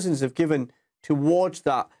people, thousands have given towards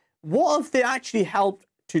that. What have they actually helped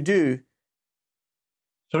to do?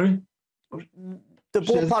 Sorry? The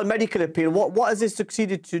Bhopal medical appeal, what has it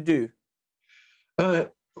succeeded to do? Well,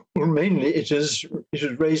 mainly it has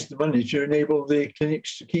raised the money to enable the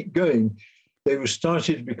clinics to keep going. They were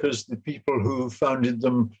started because the people who founded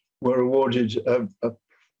them were awarded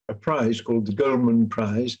a prize called the Goldman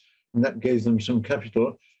Prize, and that gave them some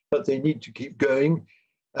capital, but they need to keep going.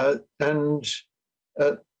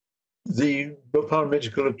 The Bhopal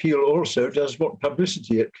Medical Appeal also does what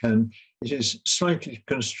publicity it can. It is slightly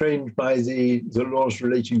constrained by the laws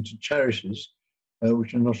relating to charities,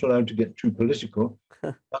 which are not allowed to get too political.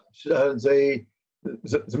 But the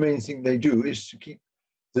main thing they do is to keep.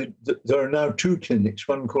 There are now two clinics,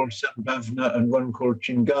 one called Sambhavna and one called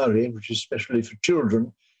Chingari, which is especially for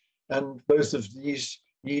children, and both of these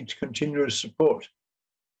need continuous support.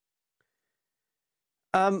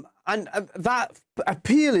 And that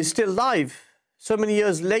appeal is still live so many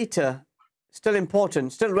years later, still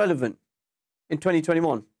important, still relevant in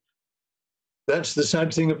 2021. That's the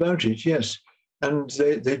sad thing about it, yes. And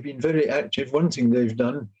they've been very active. One thing they've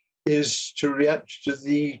done is to react to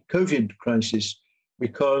the COVID crisis,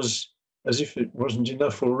 because as if it wasn't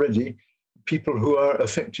enough already, people who are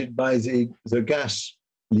affected by the gas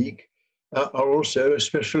leak are also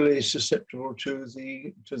especially susceptible to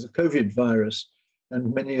the COVID virus.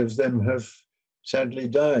 And many of them have sadly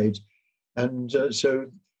died. And so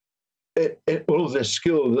all the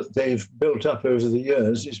skill that they've built up over the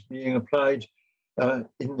years is being applied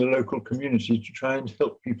in the local community to try and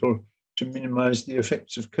help people to minimize the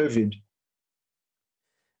effects of COVID.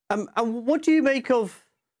 And what do you make of,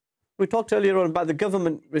 we talked earlier on about the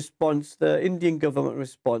government response, the Indian government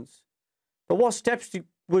response, but what steps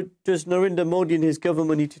does Narendra Modi and his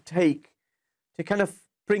government need to take to kind of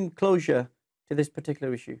bring closure to this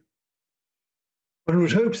particular issue? One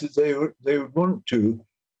would hope that they would want to,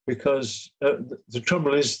 because the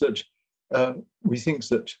trouble is that we think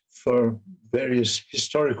that for various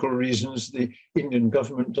historical reasons, the Indian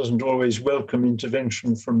government doesn't always welcome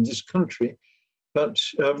intervention from this country, but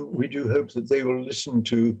we do hope that they will listen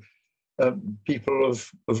to people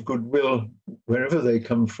of goodwill wherever they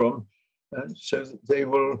come from, so that they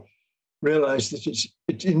will realize that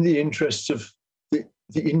it's in the interests of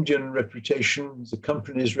the Indian reputation, the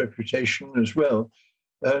company's reputation as well,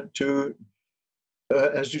 to,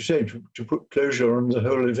 as you say, to put closure on the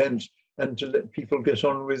whole event and to let people get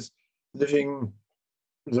on with living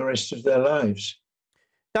the rest of their lives.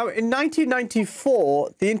 Now, in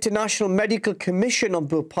 1994, the International Medical Commission of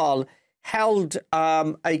Bhopal held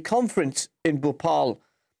a conference in Bhopal,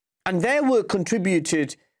 and their work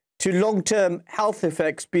contributed to long-term health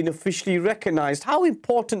effects being officially recognized. How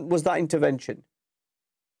important was that intervention?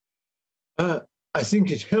 I think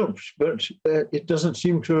it helped, but it doesn't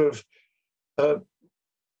seem to have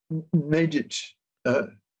made it,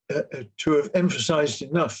 to have emphasized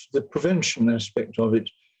enough the prevention aspect of it,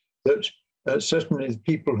 that certainly the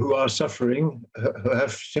people who are suffering, who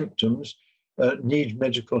have symptoms, need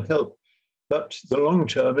medical help. But the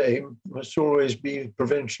long-term aim must always be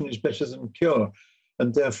prevention is better than cure.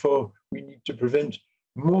 And therefore, we need to prevent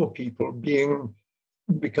more people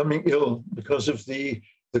becoming ill because of the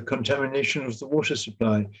contamination of the water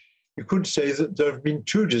supply. You could say that there have been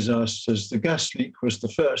two disasters. The gas leak was the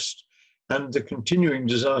first, and the continuing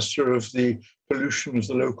disaster of the pollution of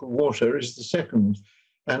the local water is the second.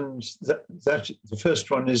 And that the first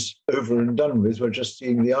one is over and done with. We're just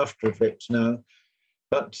seeing the after effects now.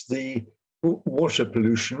 But the water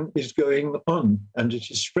pollution is going on, and it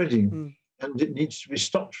is spreading, and it needs to be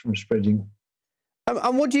stopped from spreading.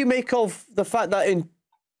 And what do you make of the fact that in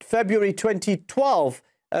February 2012,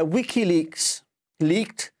 WikiLeaks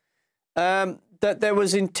leaked that there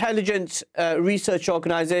was intelligence research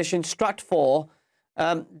organization Stratfor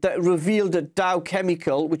that revealed that Dow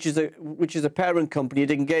Chemical, which is a parent company,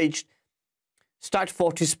 had engaged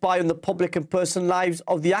Stratfor to spy on the public and personal lives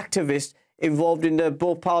of the activists involved in the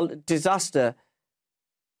Bhopal disaster.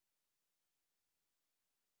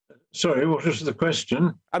 Sorry, what was the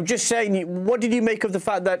question? I'm just saying, what did you make of the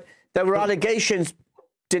fact that there were allegations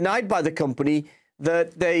denied by the company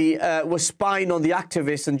that they were spying on the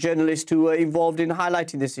activists and journalists who were involved in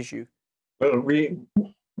highlighting this issue? Well, we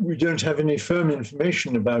don't have any firm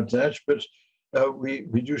information about that, but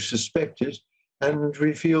we do suspect it, and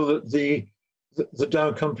we feel that the the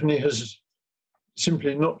Dow company has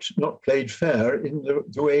simply not played fair in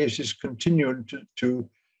the way it is continuing to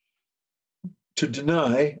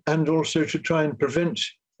deny, and also to try and prevent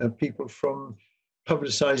people from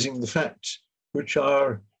publicizing the facts, which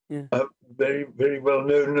are very, very well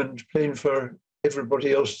known and plain for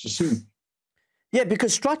everybody else to see. Yeah,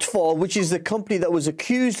 because Stratfor, which is the company that was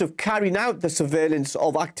accused of carrying out the surveillance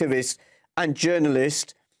of activists and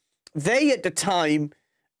journalists, they at the time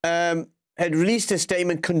had released a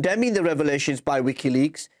statement condemning the revelations by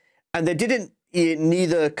WikiLeaks, and they didn't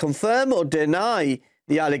neither confirm or deny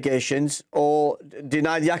the allegations or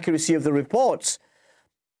deny the accuracy of the reports.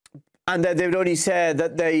 And that they would only say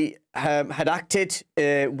that they had acted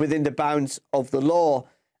within the bounds of the law.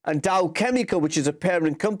 And Dow Chemical, which is a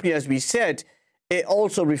parent company, as we said, it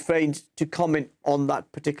also refrained to comment on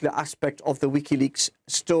that particular aspect of the WikiLeaks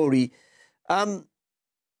story. And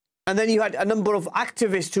then you had a number of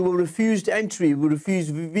activists who were refused entry, who were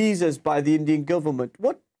refused visas by the Indian government.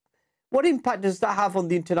 What impact does that have on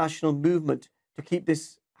the international movement to keep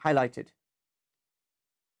this highlighted?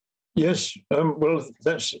 Yes, well,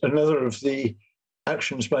 that's another of the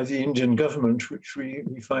actions by the Indian government, which we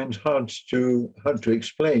find hard to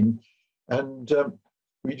explain. And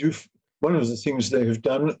one of the things they have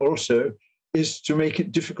done also is to make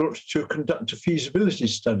it difficult to conduct a feasibility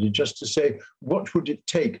study, just to say, what would it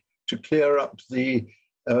take to clear up the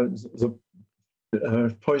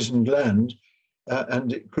poisoned land?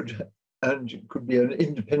 And it could be an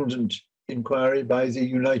independent inquiry by the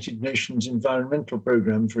United Nations Environmental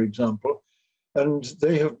Programme, for example, and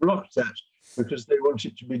they have blocked that because they want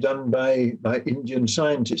it to be done by Indian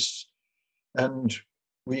scientists. And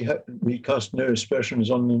we cast no aspersions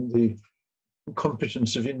on the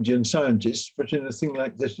competence of Indian scientists, but in a thing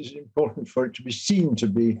like this, it's important for it to be seen to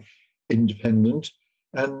be independent,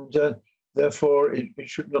 and therefore it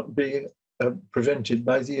should not be prevented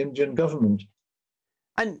by the Indian government.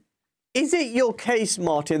 And is it your case,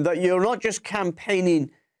 Martin, that you're not just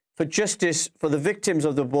campaigning for justice for the victims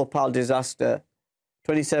of the Bhopal disaster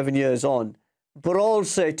 27 years on, but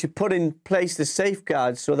also to put in place the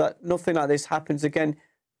safeguards so that nothing like this happens again,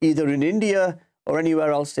 either in India or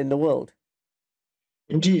anywhere else in the world?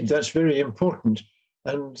 Indeed, that's very important.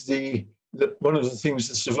 And one of the things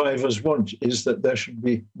the survivors want is that there should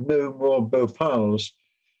be no more Bhopals.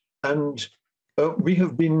 And we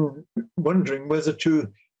have been wondering whether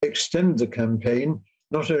to extend the campaign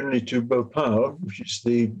not only to Bhopal, which is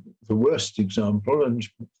the worst example and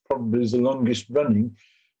probably the longest running,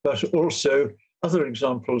 but also other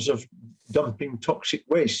examples of dumping toxic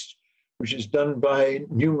waste, which is done by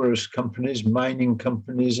numerous companies, mining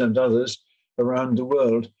companies and others around the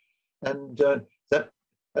world. And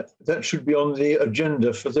that should be on the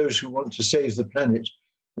agenda for those who want to save the planet.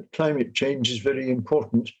 Climate change is very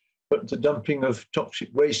important, but the dumping of toxic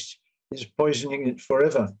waste is poisoning it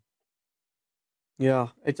forever. Yeah,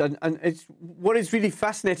 it's what is really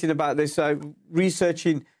fascinating about this,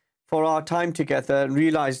 researching for our time together, and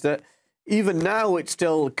realised that even now it's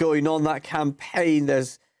still going on, that campaign.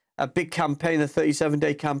 There's a big campaign, a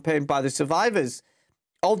 37-day campaign by the survivors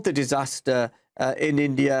of the disaster in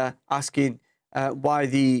India, asking why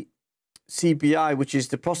the CBI, which is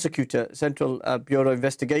the prosecutor, Central Bureau of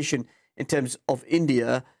Investigation in terms of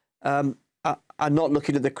India, are not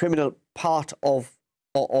looking at the criminal part of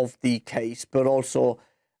the case, but also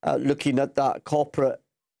looking at that corporate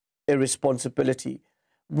irresponsibility.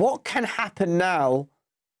 What can happen now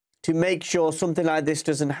to make sure something like this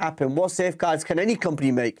doesn't happen? What safeguards can any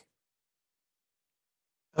company make?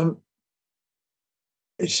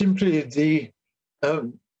 It's simply the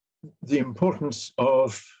importance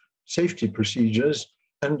of safety procedures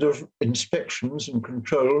and of inspections and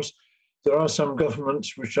controls. There are some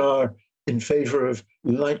governments which are in favour of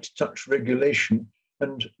light touch regulation,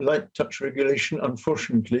 and light touch regulation,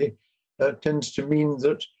 unfortunately, tends to mean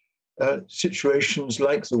that situations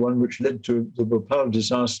like the one which led to the Bhopal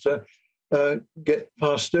disaster get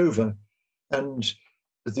passed over. And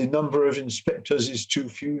the number of inspectors is too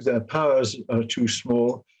few, their powers are too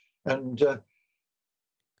small. And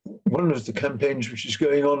one of the campaigns which is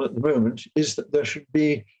going on at the moment is that there should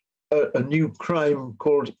be a new crime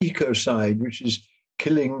called ecocide, which is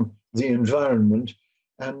killing the environment,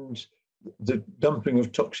 and the dumping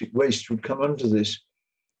of toxic waste would come under this.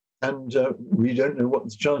 And we don't know what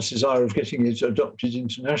the chances are of getting it adopted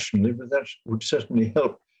internationally, but that would certainly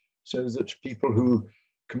help, so that people who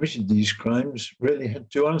committed these crimes really had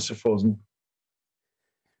to answer for them.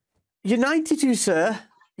 You're 92, sir.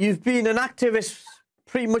 You've been an activist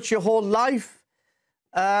pretty much your whole life.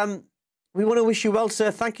 We want to wish you well,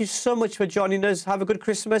 sir. Thank you so much for joining us. Have a good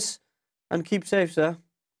Christmas and keep safe, sir.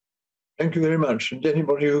 Thank you very much. And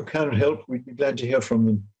anybody who can help, we'd be glad to hear from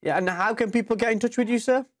them. Yeah, and how can people get in touch with you,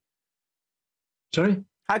 sir? Sorry?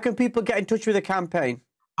 How can people get in touch with the campaign?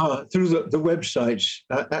 Through the website,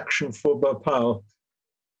 Action for Bhopal.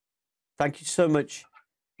 Thank you so much.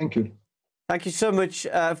 Thank you. Thank you so much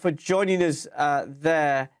for joining us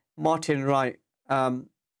there, Martin Wright. Thank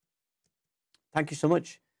you so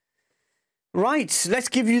much. Right, let's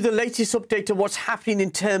give you the latest update of what's happening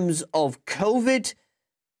in terms of COVID.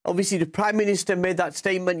 Obviously, the Prime Minister made that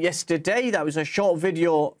statement yesterday. That was a short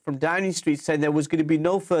video from Downing Street saying there was going to be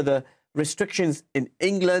no further restrictions in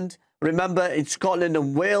England. Remember, in Scotland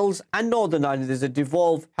and Wales and Northern Ireland, there's a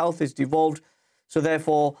devolved, health is devolved. So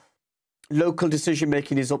therefore, local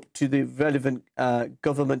decision-making is up to the relevant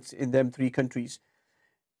governments in them three countries.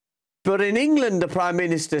 But in England, the Prime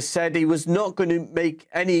Minister said he was not going to make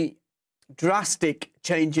any drastic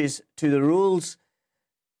changes to the rules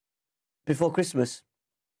before Christmas.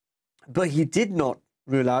 But he did not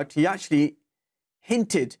rule out. He actually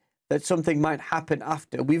hinted that something might happen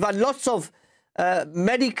after. We've had lots of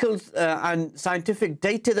medical and scientific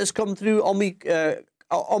data that's come through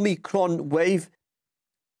Omicron wave.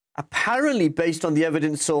 Apparently, based on the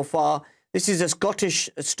evidence so far, this is a Scottish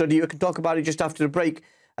study, we can talk about it just after the break,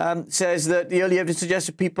 says that the early evidence suggests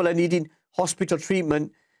that people are needing hospital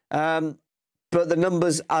treatment, but the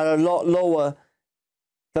numbers are a lot lower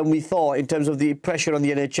than we thought in terms of the pressure on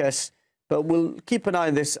the NHS. But we'll keep an eye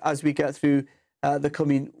on this as we get through the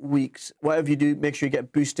coming weeks. Whatever you do, make sure you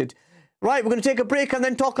get boosted. Right, we're going to take a break and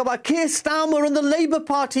then talk about Keir Starmer and the Labour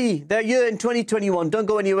Party, their year in 2021. Don't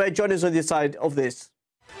go anywhere. Join us on the other side of this.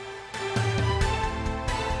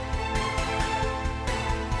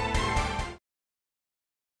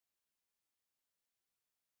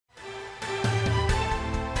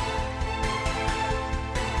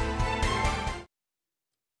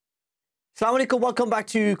 Assalamu alaikum, welcome back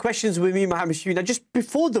to Questions with me, Mohammed Shafiq. Now, just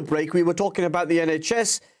before the break, we were talking about the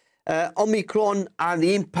NHS, Omicron, and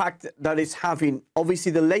the impact that it's having.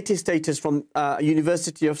 Obviously, the latest data is from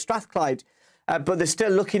University of Strathclyde, but they're still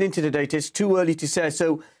looking into the data. It's too early to say.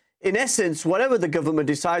 So, in essence, whatever the government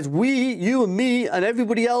decides, we, you and me and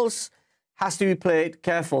everybody else has to be played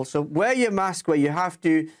careful. So, wear your mask where you have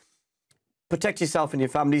to. Protect yourself and your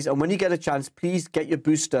families, and when you get a chance, please get your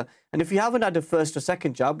booster. And if you haven't had a first or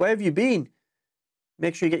second jab, where have you been?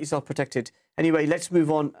 Make sure you get yourself protected. Anyway, let's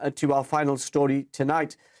move on to our final story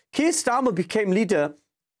tonight. Keir Starmer became leader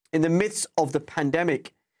in the midst of the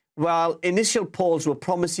pandemic. While initial polls were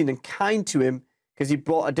promising and kind to him because he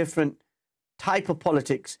brought a different type of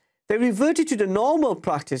politics, they reverted to the normal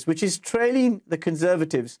practice, which is trailing the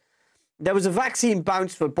Conservatives. There was a vaccine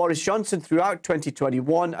bounce for Boris Johnson throughout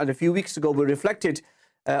 2021, and a few weeks ago we reflected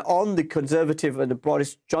on the Conservative and the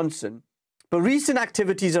Boris Johnson. But recent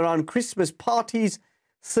activities around Christmas parties,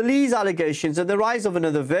 sleaze allegations, and the rise of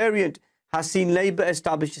another variant has seen Labour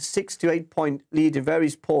establish a 6 to 8 point lead in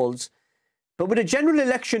various polls. But with a general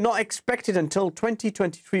election not expected until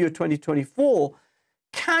 2023 or 2024,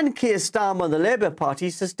 can Keir Starmer and the Labour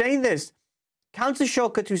Party sustain this? Councillor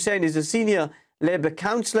Shaukat Hussain is a senior Labour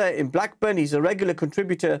councillor in Blackburn. He's a regular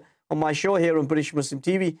contributor on my show here on British Muslim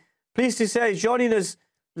TV. Pleased to say he's joining us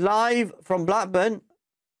live from Blackburn,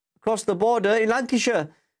 across the border in Lancashire.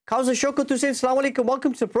 Councillor Shaukat Hussain, Assalamu alaikum.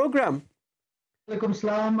 Welcome to the programme. Alaikum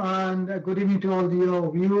salam, and good evening to all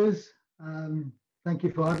your viewers. Thank you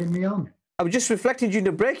for having me on. I was just reflecting during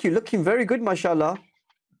the break. You're looking very good, mashallah.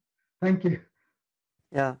 Thank you.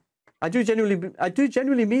 Yeah, I do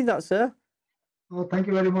genuinely mean that, sir. Oh, thank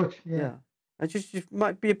you very much. Yeah. You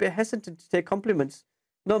might be a bit hesitant to take compliments.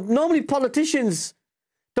 No, normally politicians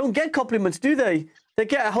don't get compliments, do they? They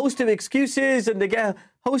get a host of excuses and they get a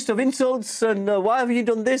host of insults and why have you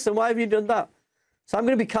done this and why have you done that? So I'm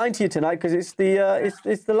going to be kind to you tonight because it's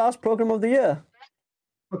the last program of the year.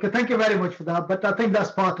 Okay, thank you very much for that. But I think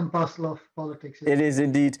that's part and parcel of politics. It is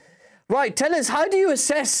indeed. Right, tell us, how do you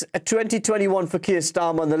assess 2021 for Keir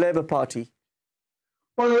Starmer and the Labour Party?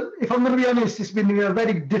 Well, if I'm going to be honest, it's been a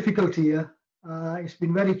very difficult year. It's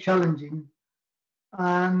been very challenging.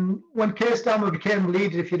 And when Keir Starmer became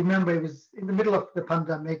leader, if you remember, it was in the middle of the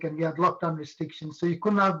pandemic and we had lockdown restrictions. So you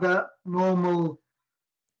couldn't have the normal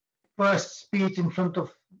first speech in front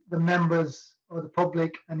of the members or the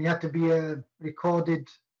public, and it had to be a recorded,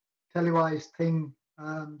 televised thing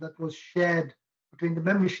that was shared between the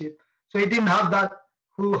membership. So he didn't have that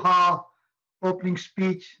hoo-ha opening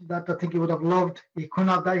speech that I think he would have loved. He couldn't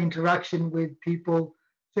have that interaction with people.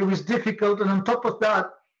 So it was difficult. And on top of that,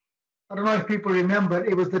 I don't know if people remember,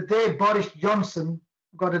 it was the day Boris Johnson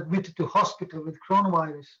got admitted to hospital with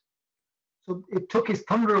coronavirus. So it took his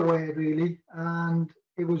thunder away, really. And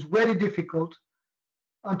it was very difficult.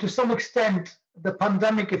 And to some extent, the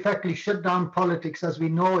pandemic effectively shut down politics as we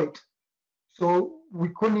know it. So we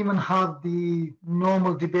couldn't even have the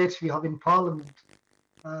normal debates we have in Parliament,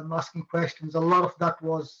 asking questions. A lot of that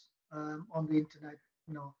was on the internet,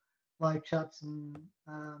 live chats and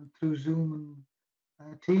through Zoom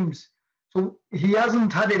and Teams. So he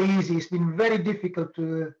hasn't had it easy. It's been very difficult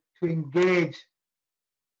to engage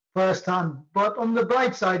firsthand. But on the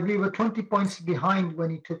bright side, we were 20 points behind when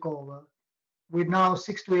he took over. We're now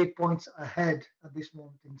 6 to 8 points ahead at this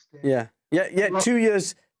moment instead. Yeah. 2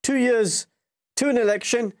 years to an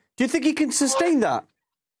election. Do you think he can sustain that?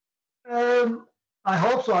 I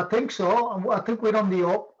hope so. I think so. I think we're on the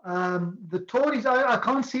up. The Tories, I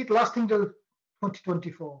can't see it lasting till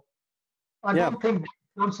 2024. I don't think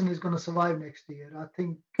Johnson is going to survive next year. I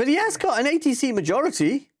think. But he has got an 80-seat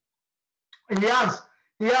majority. He has.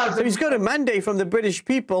 So he's got a mandate from the British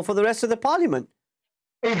people for the rest of the Parliament.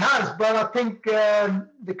 He has, but I think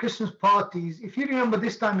the Christmas parties, if you remember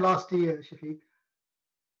this time last year, Shafiq,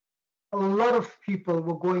 a lot of people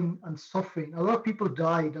were going and suffering. A lot of people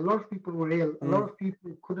died. A lot of people were ill. A lot of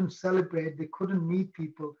people couldn't celebrate. They couldn't meet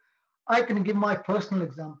people. I can give my personal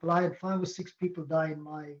example. I had 5 or 6 people die in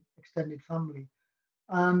my extended family.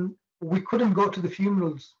 And we couldn't go to the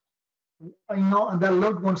funerals, and their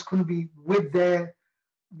loved ones couldn't be with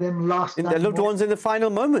them last night. Their loved ones in the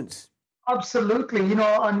final moments. Absolutely,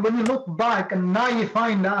 and when you look back, and now you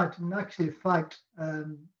find out, in actual fact,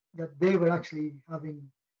 that they were actually having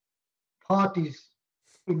parties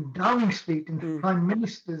in Downing Street, in Prime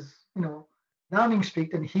Minister's, Downing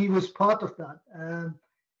Street, and he was part of that.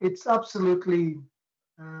 It's absolutely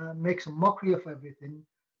makes a mockery of everything.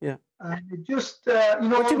 Yeah. And it just,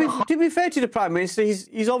 to be fair to the Prime Minister,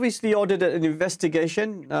 he's obviously ordered an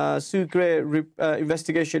investigation. Cllr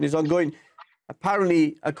investigation is ongoing.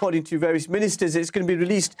 Apparently, according to various ministers, it's going to be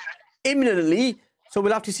released imminently. So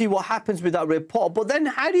we'll have to see what happens with that report. But then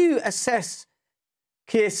how do you assess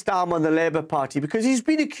Keir Starmer and the Labour Party? Because he's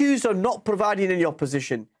been accused of not providing any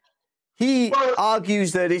opposition. He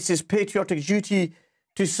argues that it's his patriotic duty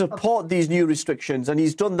to support these new restrictions, and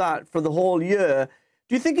he's done that for the whole year.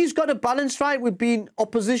 Do you think he's got a balance right with being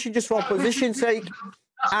opposition just for opposition's sake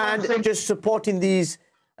and just supporting these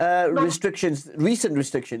restrictions, recent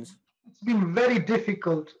restrictions? It's been very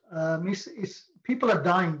difficult. People are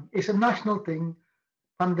dying. It's a national thing,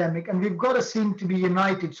 pandemic, and we've got to seem to be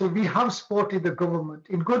united. So we have supported the government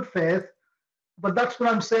in good faith, but that's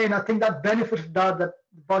what I'm saying. I think that benefit that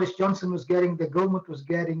Boris Johnson was getting, the government was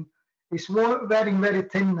getting, is wearing very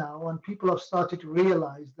thin now, and people have started to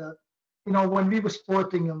realize that, when we were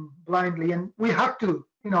supporting them blindly, and we had to,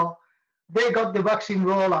 they got the vaccine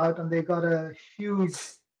rollout and they got a huge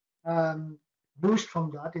boost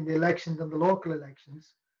from that in the elections and the local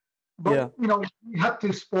elections. But, we had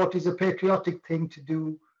to support is a patriotic thing to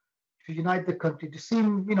do, to unite the country, to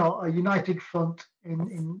seem, a united front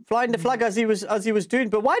in flying the flag as he was doing.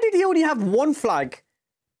 But why did he only have one flag?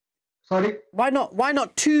 Sorry? Why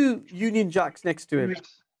not 2 Union Jacks next to him?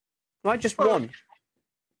 Why just one?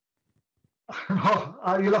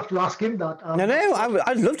 No, you'll have to ask him that. No,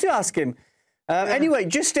 I'd love to ask him. Anyway,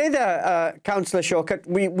 just stay there, Councillor Shaukat.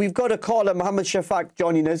 We've got a caller, Mohammed Shafiq,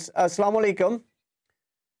 joining us. Assalamu alaikum.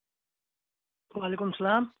 Wa alaikum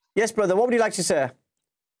salam. Yes, brother. What would you like to say?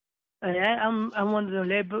 I'm one of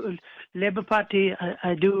the Labour Party.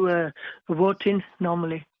 I do voting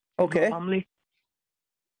normally. Okay. Family.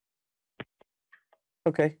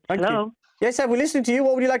 Okay. Thank Hello? you. Yes, sir. We're listening to you.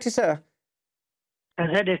 What would you like to say?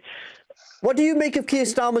 I said it. What do you make of Keir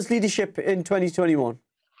Starmer's leadership in 2021?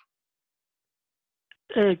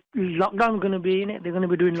 Lockdown going to be in it. They're going to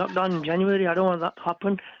be doing lockdown in January. I don't want that to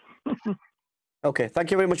happen. Okay.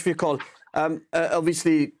 Thank you very much for your call.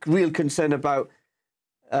 Obviously, real concern about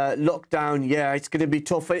lockdown. Yeah, it's going to be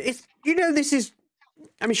tough. This is.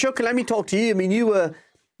 Shaukat, let me talk to you.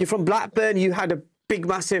 You're from Blackburn. You had a big,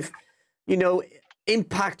 massive,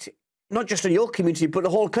 impact, not just on your community, but the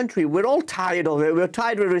whole country. We're all tired of it. We're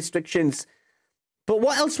tired of restrictions. But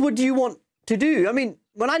what else would you want to do?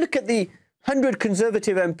 When I look at the 100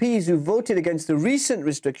 Conservative MPs who voted against the recent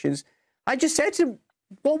restrictions, I just said to them,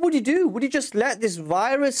 what would you do? Would you just let this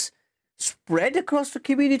virus spread across the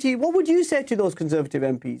community? What would you say to those Conservative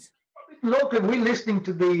MPs? Look, we're listening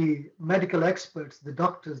to the medical experts, the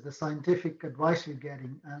doctors, the scientific advice we're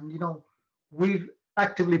getting, and we're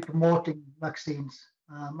actively promoting vaccines.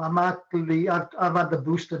 I've had the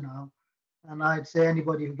booster now, and I'd say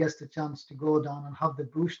anybody who gets the chance to go down and have the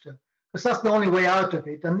booster, because that's the only way out of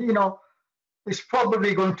it. And it's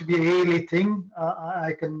probably going to be a yearly thing.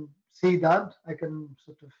 I can see that. I can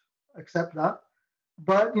sort of accept that.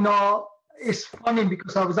 But it's funny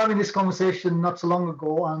because I was having this conversation not so long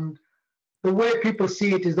ago, and the way people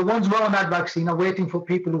see it is the ones who haven't had vaccine are waiting for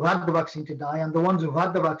people who had the vaccine to die, and the ones who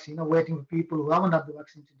had the vaccine are waiting for people who haven't had the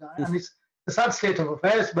vaccine to die. And it's a sad state of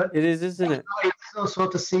affairs, but it is, isn't it? It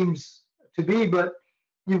sort of seems to be, but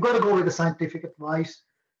you've got to go with the scientific advice.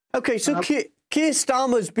 Okay, so Keir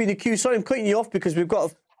Starmer's been accused. Sorry, I'm cutting you off because we've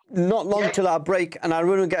got not long till our break, and I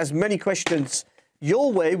want to get as many questions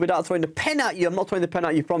your way without throwing the pen at you. I'm not throwing the pen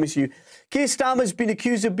at you, promise you. Keir Starmer's been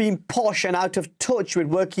accused of being posh and out of touch with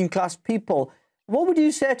working class people. What would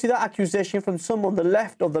you say to that accusation from some on the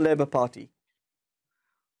left of the Labour Party?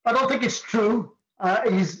 I don't think it's true.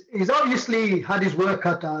 He's obviously had his work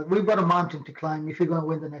cut out. We've got a mountain to climb if we're going to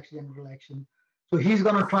win the next general election. So he's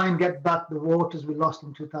going to try and get back the voters we lost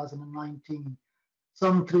in 2019.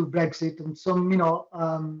 Some through Brexit and some,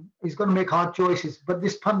 he's going to make hard choices. But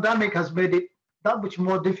this pandemic has made it that much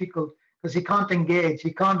more difficult because he can't engage.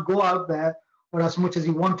 He can't go out there, or as much as he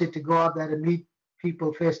wanted to go out there and meet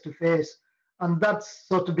people face to face. And that's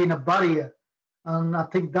sort of been a barrier. And I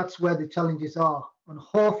think that's where the challenges are. And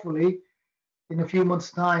hopefully, in a few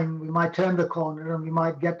months' time, we might turn the corner and we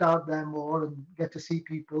might get out there more and get to see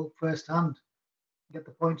people firsthand, get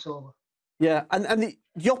the points over. Yeah, and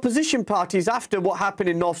the opposition parties, after what happened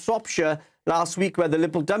in North Shropshire last week, where the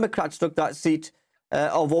Liberal Democrats took that seat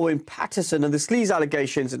of Owen Paterson and the sleaze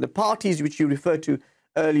allegations and the parties which you referred to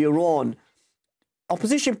earlier on,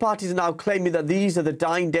 opposition parties are now claiming that these are the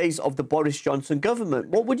dying days of the Boris Johnson government.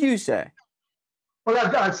 What would you say?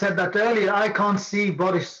 Well, I said that earlier. I can't see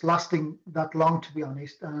Boris lasting that long, to be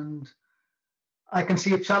honest. And I can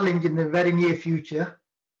see a challenge in the very near future.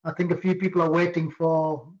 I think a few people are waiting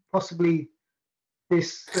for possibly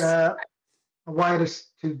this virus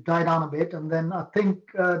to die down a bit. And then I think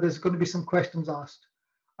there's going to be some questions asked.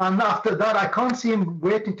 And after that, I can't see him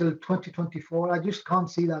waiting till 2024. I just can't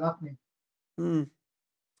see that happening.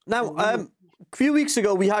 Now, a few weeks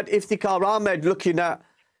ago, we had Iftikhar Ahmed looking at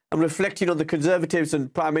and reflecting on the Conservatives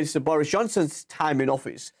and Prime Minister Boris Johnson's time in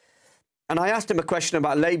office. And I asked him a question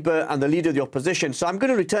about Labour and the leader of the opposition. So I'm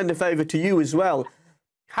going to return the favour to you as well.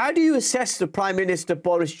 How do you assess the Prime Minister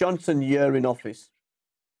Boris Johnson year in office?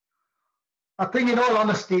 I think, in all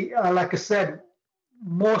honesty, like I said,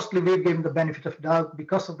 mostly we've given the benefit of doubt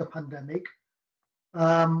because of the pandemic.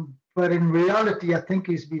 But in reality, I think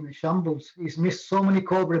he's been a shambles. He's missed so many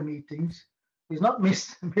Cobra meetings. He's not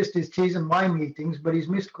missed his cheese and wine meetings, but he's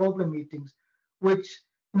missed Cobra meetings, which,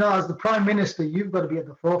 as the Prime Minister, you've got to be at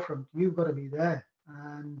the forefront. You've got to be there.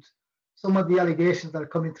 And some of the allegations that are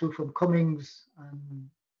coming through from Cummings and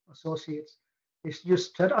associates, it's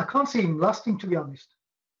just, I can't see him lasting, to be honest.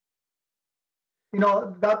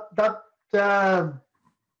 That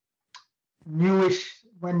newish,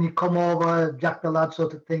 when you come over, Jack the Lad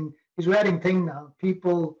sort of thing, he's wearing thing now.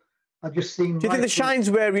 People are just seeing... Do you think the shine's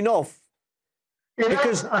wearing off?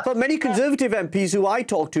 Because for many Conservative MPs who I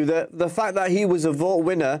talked to, the fact that he was a vote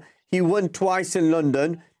winner, he won twice in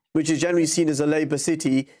London, which is generally seen as a Labour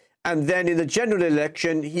city, and then in the general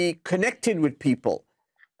election, he connected with people.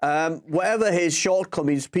 Whatever his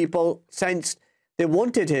shortcomings, people sensed they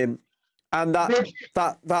wanted him. And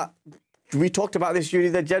that we talked about this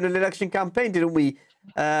during the general election campaign, didn't we?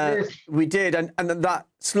 Yes. We did. And that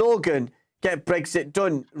slogan, "Get Brexit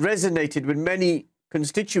Done," resonated with many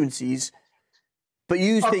constituencies. But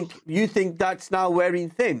you think that's now wearing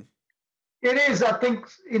thin? It is. I think,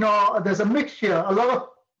 there's a mixture. A lot of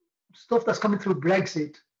stuff that's coming through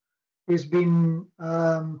Brexit is being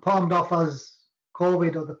palmed off as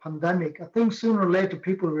COVID or the pandemic. I think sooner or later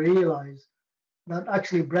people realise that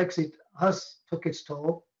actually Brexit has took its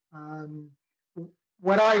toll.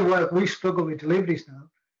 Where I work, we struggle with deliveries now.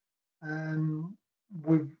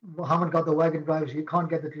 We haven't got the wagon drivers. You can't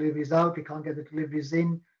get the deliveries out. You can't get the deliveries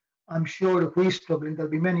in. I'm sure if we're struggling, there'll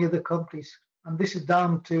be many other companies. And this is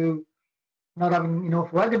down to not having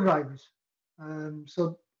enough wagon drivers.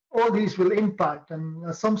 So all these will impact, and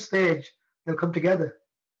at some stage, they'll come together.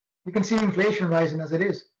 You can see inflation rising as it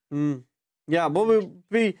is. Yeah, but we'll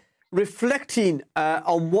be reflecting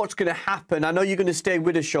on what's going to happen. I know you're going to stay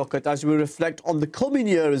with us, Shaukat, as we reflect on the coming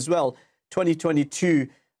year as well, 2022,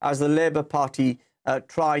 as the Labour Party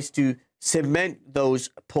tries to cement those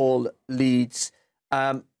poll leads.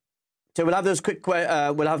 So we'll have those quick,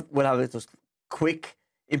 we'll have those quick,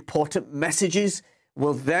 important messages.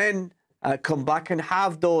 We'll then come back and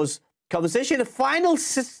have those conversations. The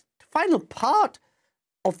final part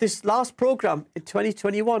of this last programme in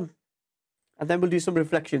 2021. And then we'll do some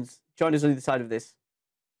reflections. Join us on the side of this.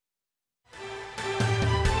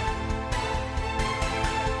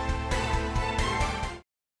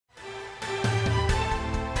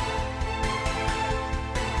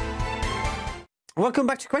 Welcome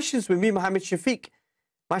back to Questions with me, Mohammed Shafiq.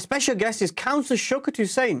 My special guest is Councillor Shaukat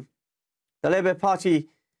Hussain, the Labour Party.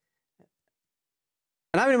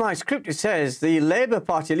 And now in my script it says the Labour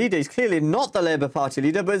Party leader is clearly not the Labour Party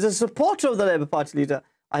leader, but is a supporter of the Labour Party leader.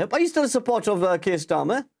 I hope. Are you still a supporter of Keir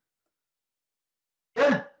Starmer?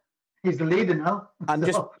 Yeah, he's the leader now. I'm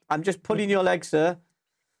just pulling your leg, sir.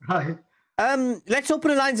 Right. Let's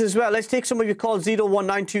open the lines as well. Let's take some of your calls,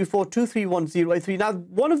 01924231083. Now,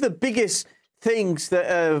 one of the biggest things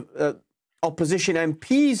that opposition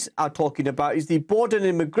MPs are talking about is the border and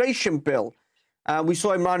immigration bill. We saw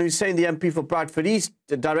Imran Hussain, the MP for Bradford East,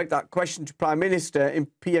 direct that question to Prime Minister in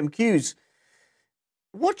PMQs.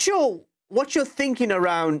 What's your thinking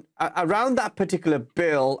around that particular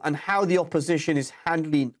bill and how the opposition is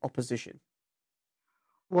handling opposition?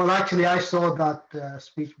 Well, actually, I saw that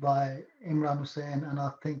speech by Imran Hussain, and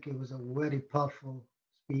I think it was a very powerful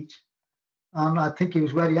speech. And I think it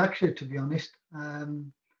was very accurate, to be honest.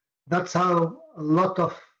 That's how a lot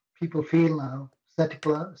of people feel now,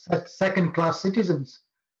 second-class citizens.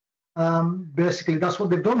 Basically, that's what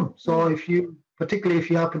they've done. So particularly if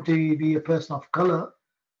you happen to be a person of colour,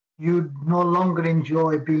 you no longer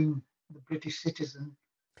enjoy being the British citizen.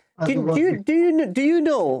 Do you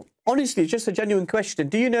know, honestly, just a genuine question,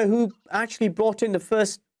 do you know who actually brought in the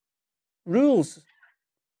first rules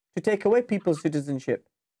to take away people's citizenship?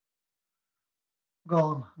 Go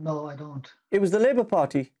on. No, I don't. It was the Labour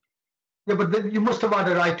Party. Yeah, but then you must have had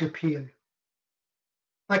a right to appeal.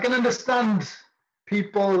 I can understand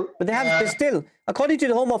people... But they still, according to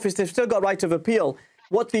the Home Office, they've still got right of appeal.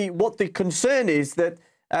 What the concern is that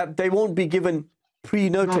they won't be given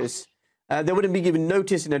pre-notice. They wouldn't be given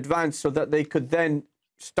notice in advance so that they could then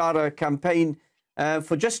start a campaign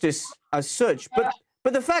for justice as such. But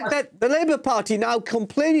the fact that the Labour Party now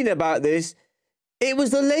complaining about this, it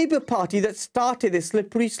was the Labour Party that started this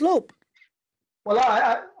slippery slope. Well,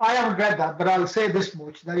 I haven't read that, but I'll say this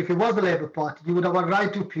much, that if it was the Labour Party, you would have a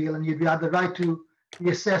right to appeal and you'd have the right to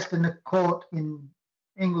be assessed in a court in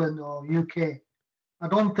England or UK. I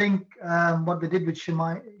don't think what they did with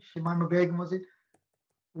Shamima Begum, was it?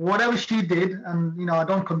 Whatever she did, and I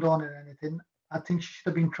don't condone it or anything, I think she should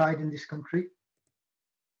have been tried in this country.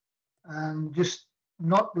 And just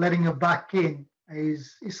not letting her back in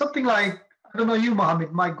is something like, I don't know, you,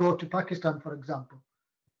 Mohammed, might go to Pakistan, for example.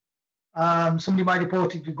 Somebody might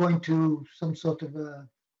report you going to some sort of a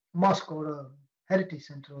mosque or a heritage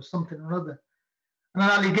center or something or other, and an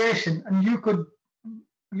allegation, and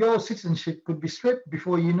your citizenship could be stripped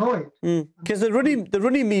before you know it. Because the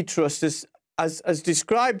Runnymede Trust has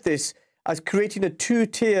described this as creating a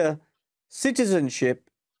two-tier citizenship.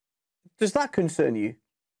 Does that concern you?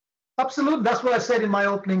 Absolutely. That's what I said in my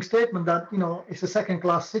opening statement, that it's a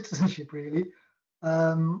second-class citizenship, really.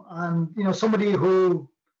 And somebody who...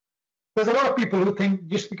 There's a lot of people who think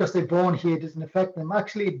just because they're born here it doesn't affect them.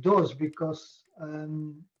 Actually, it does, because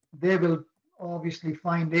they will obviously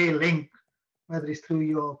find a link, whether it's through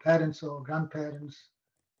your parents or grandparents,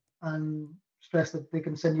 and stress that they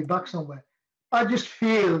can send you back somewhere. I just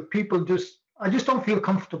feel I just don't feel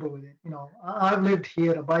comfortable with it. I've lived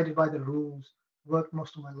here, abided by the rules, worked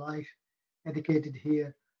most of my life, educated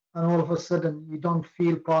here, and all of a sudden you don't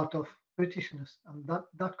feel part of Britishness, and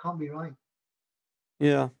that can't be right.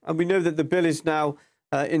 Yeah, and we know that the bill is now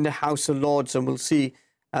in the House of Lords, and we'll see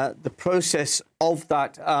the process of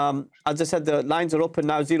that. As I said, the lines are open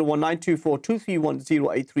now,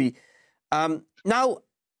 01924231083. Now,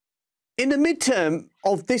 in the midterm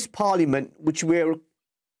of this Parliament, which we're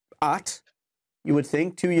at, you would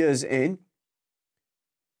think, 2 years in,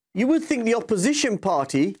 you would think the opposition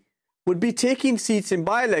party would be taking seats in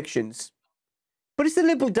by-elections. But it's the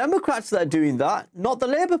Liberal Democrats that are doing that, not the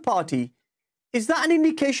Labour Party. Is that an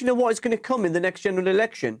indication of what is going to come in the next general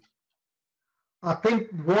election? I think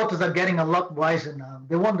voters are getting a lot wiser now.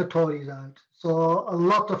 They want the Tories out. So a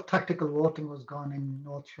lot of tactical voting was gone in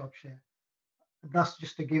North Shropshire. That's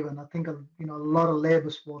just a given. I think a lot of Labour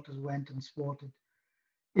supporters went and supported.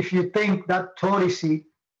 If you think that Tory seat,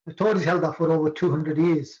 the Tories held that for over 200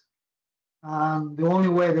 years. And the only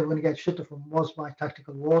way they were going to get shut of them was by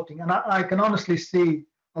tactical voting. And I can honestly see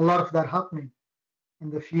a lot of that happening in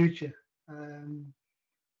the future.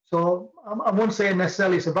 So I won't say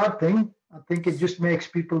necessarily it's a bad thing. I think it just makes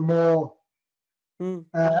people more,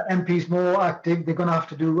 MPs more active. They're going to have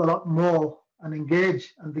to do a lot more and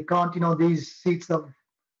engage. And they can't, these seats of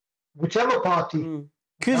whichever party.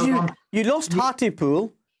 Because you lost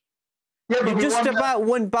Hartlepool. Yeah, you just about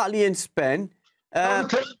won Batley and Spen.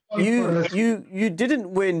 You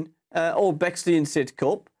didn't win Old Bexley and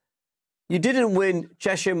Sidcup. You didn't win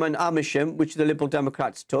Chesham and Amersham, which the Liberal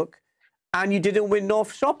Democrats took. and you didn't win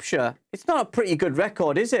North Shropshire. It's not a pretty good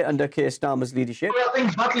record, is it, under Keir Starmer's leadership? Well, I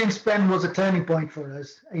think battling Spen was a turning point for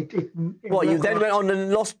us. What, you then went on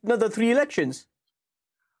and lost another 3 elections?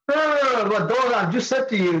 No, but though I've just said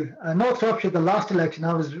to you, North Shropshire, the last election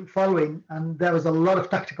I was following, and there was a lot of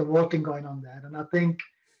tactical voting going on there. And I think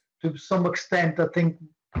to some extent, I think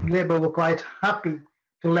Labour were quite happy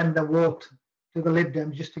to lend their vote to the Lib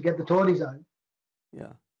Dems just to get the Tories out.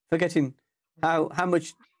 Yeah, forgetting how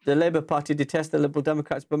much the Labour Party detests the Liberal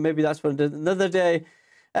Democrats, but maybe that's for another day.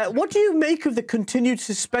 What do you make of the continued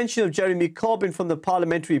suspension of Jeremy Corbyn from the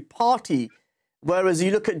parliamentary party? Whereas you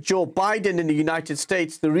look at Joe Biden in the United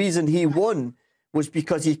States, the reason he won was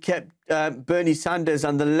because he kept Bernie Sanders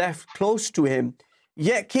and the left close to him.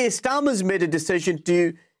 Yet Keir Starmer's made a decision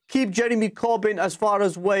to keep Jeremy Corbyn as far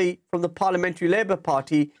away from the Parliamentary Labour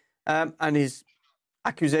Party, and his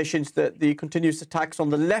accusations that the continuous attacks on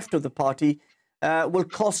the left of the party will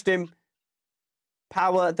cost him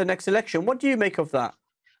power at the next election. What do you make of that?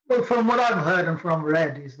 Well, from what I've heard and from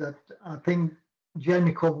read is that I think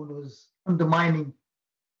Jeremy Corbyn was undermining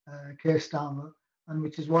Keir Starmer, and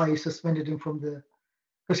which is why he suspended him from the...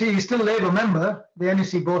 Because he's still a Labour member, the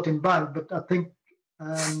NEC brought him back, but I think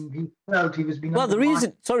he felt he was being... Well, the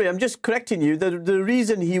reason... Sorry, I'm just correcting you. The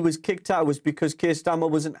reason he was kicked out was because Keir Starmer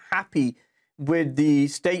wasn't happy with the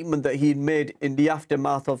statement that he'd made in the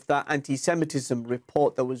aftermath of that anti-Semitism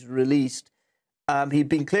report that was released. He'd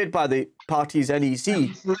been cleared by the party's NEC,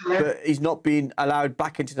 but he's not been allowed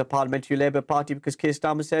back into the Parliamentary Labour Party because Keir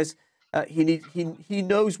Starmer says he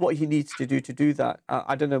knows what he needs to do that.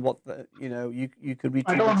 I don't know what you could read.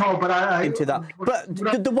 I don't know, but into that. But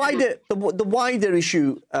the wider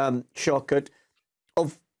issue, Shaukat,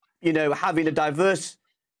 of having a diverse,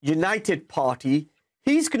 united party.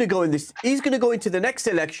 He's going to go in this. He's going to go into the next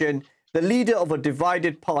election the leader of a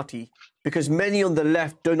divided party because many on the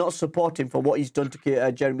left do not support him for what he's done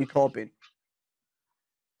to Jeremy Corbyn.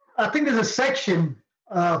 I think there's a section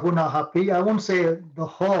who are not happy. I won't say the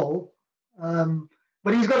whole,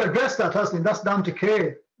 but he's got to address that, hasn't he? That's down to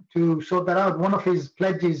Keir to sort that out. One of his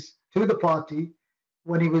pledges to the party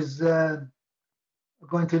when he was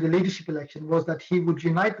going through the leadership election was that he would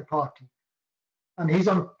unite the party. And he's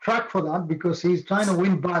on track for that because he's trying to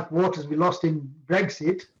win back voters we lost in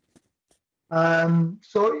Brexit.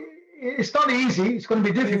 So it's not easy. It's going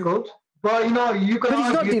to be difficult. But you can. But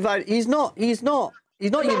he's not divided. He's not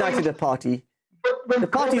united the party. The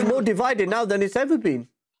party is more divided now than it's ever been.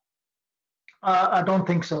 I don't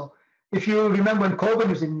think so. If you remember when Corbyn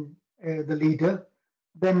was in the leader,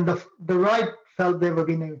 then the right felt they were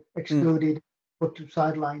being excluded, put to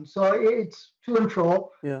sideline. So it's to and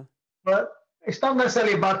fro. Yeah. But it's not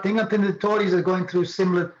necessarily a bad thing. I think the Tories are going through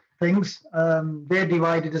similar things. They're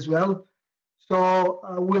divided as well. So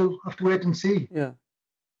we'll have to wait and see. Yeah.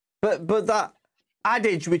 But that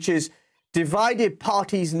adage, which is divided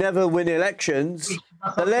parties never win elections,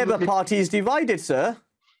 the Labour Party is divided, sir.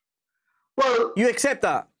 Well, you accept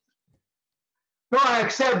that? No, I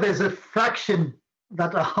accept there's a fraction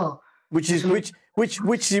that are... Which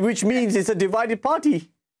means it's a divided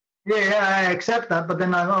party. Yeah, I accept that, but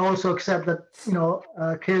then I also accept that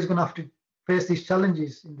Keir's going to have to face these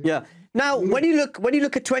challenges. Yeah. Now, when you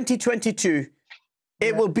look at 2022,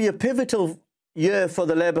 it will be a pivotal year for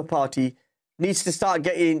the Labour Party. Needs to start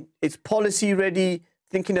getting its policy ready,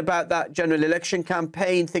 thinking about that general election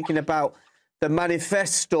campaign, thinking about the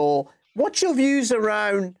manifesto. What's your views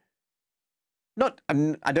around? I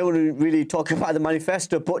don't want to really talk about the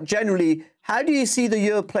manifesto, but generally, how do you see the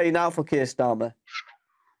year playing out for Keir Starmer?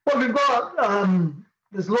 Well, we've got,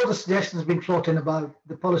 there's a lot of suggestions being floating about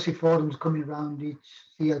the policy forums coming around. Each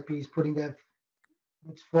CLP is putting their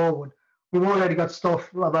bits forward. We've already got stuff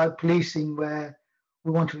about policing where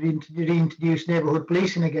we want to reintroduce neighbourhood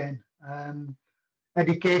policing again.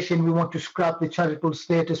 Education, we want to scrap the charitable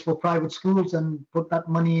status for private schools and put that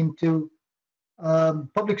money into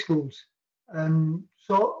public schools.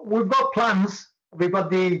 So we've got plans. We've got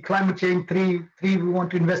the climate change three. We want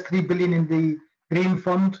to invest 3 billion in the Green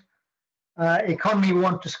Fund. Economy, we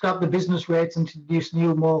want to scrap the business rates and introduce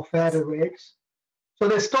new, more fairer rates. So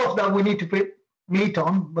there's stuff that we need to put meat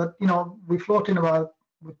on, but we're floating about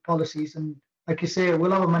with policies, and like you say,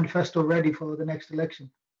 we'll have a manifesto ready for the next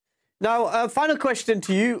election. Now, final question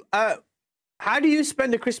to you. How do you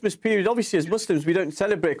spend the Christmas period? Obviously, as Muslims, we don't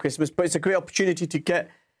celebrate Christmas, but it's a great opportunity to get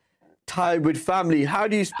time with family. How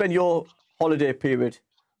do you spend your holiday period?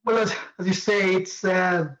 Well, as you say, it's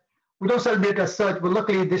we don't celebrate as such, but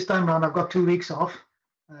luckily this time around I've got 2 weeks off.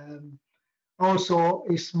 Also,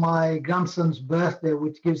 it's my grandson's birthday,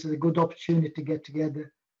 which gives us a good opportunity to get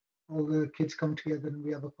together. All the kids come together and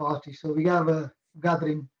we have a party. So we have a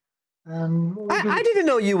gathering And I didn't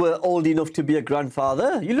know you were old enough to be a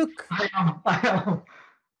grandfather. You look... I am.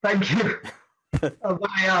 Thank you. I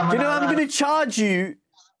am. You know, I'm going to charge you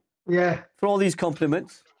for all these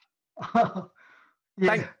compliments.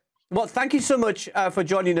 Thank you so much for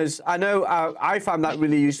joining us. I know I found that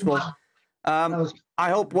really useful. I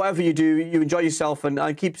hope whatever you do, you enjoy yourself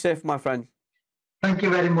and keep safe, my friend. Thank you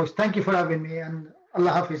very much. Thank you for having me, and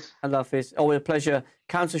Allah Hafiz. Allah Hafiz. Always a pleasure.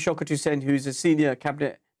 Councillor Shaukat Hussain, who's a senior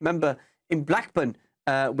cabinet member in Blackburn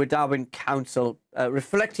with Darwin Council,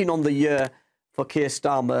 reflecting on the year for Keir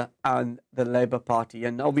Starmer and the Labour Party.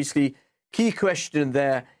 And obviously, key question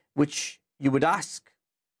there, which you would ask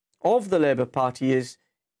of the Labour Party is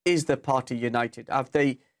the party united?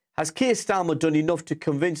 Has Keir Starmer done enough to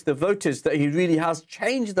convince the voters that he really has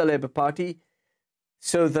changed the Labour Party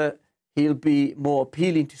so that he'll be more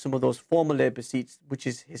appealing to some of those former Labour seats, which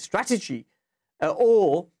is his strategy?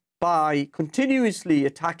 Or by continuously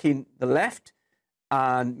attacking the left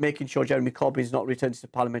and making sure Jeremy Corbyn is not returned to the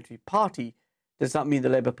parliamentary party, does that mean the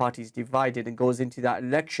Labour Party is divided and goes into that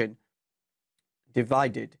election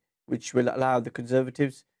divided, which will allow the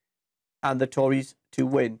Conservatives and the Tories to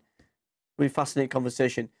win? Really fascinating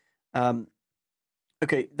conversation.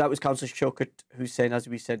 Okay, that was Councillor Shaukat Hussain, as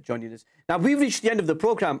we said, joining us. Now, we've reached the end of the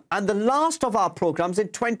programme and the last of our programmes in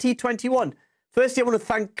 2021. Firstly, I want to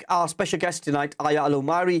thank our special guests tonight, Aya Al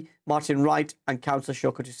Umari, Martin Wright and Councillor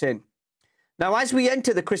Shaukat Hussain. Now, as we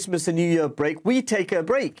enter the Christmas and New Year break, we take a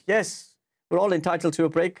break. Yes, we're all entitled to a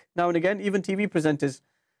break now and again, even TV presenters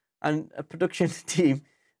and a production team.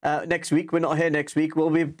 Next week, we're not here next week. We'll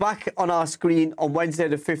be back on our screen on Wednesday,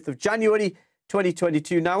 the 5th of January,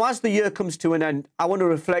 2022. Now, as the year comes to an end, I want to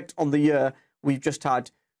reflect on the year we've just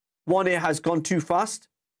had. One, it has gone too fast,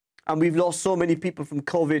 and we've lost so many people from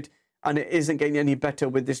COVID, and it isn't getting any better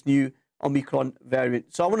with this new Omicron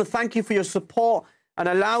variant. So I want to thank you for your support and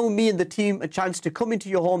allow me and the team a chance to come into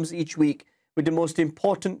your homes each week with the most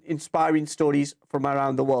important, inspiring stories from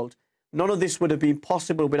around the world. None of this would have been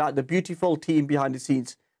possible without the beautiful team behind the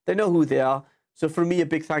scenes. They know who they are. So for me, a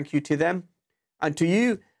big thank you to them. And to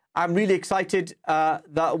you, I'm really excited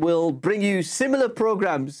that we'll bring you similar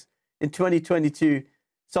programs in 2022.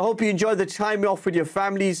 So I hope you enjoy the time off with your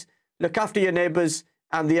families, look after your neighbours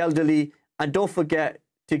and the elderly, and don't forget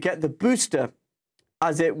to get the booster,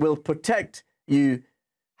 as it will protect you.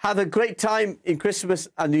 Have a great time in Christmas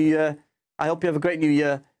and New Year. I hope you have a great New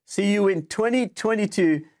Year. See you in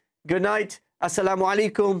 2022. Good night. Assalamu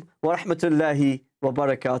alaikum wa rahmatullahi wa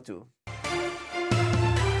barakatuh.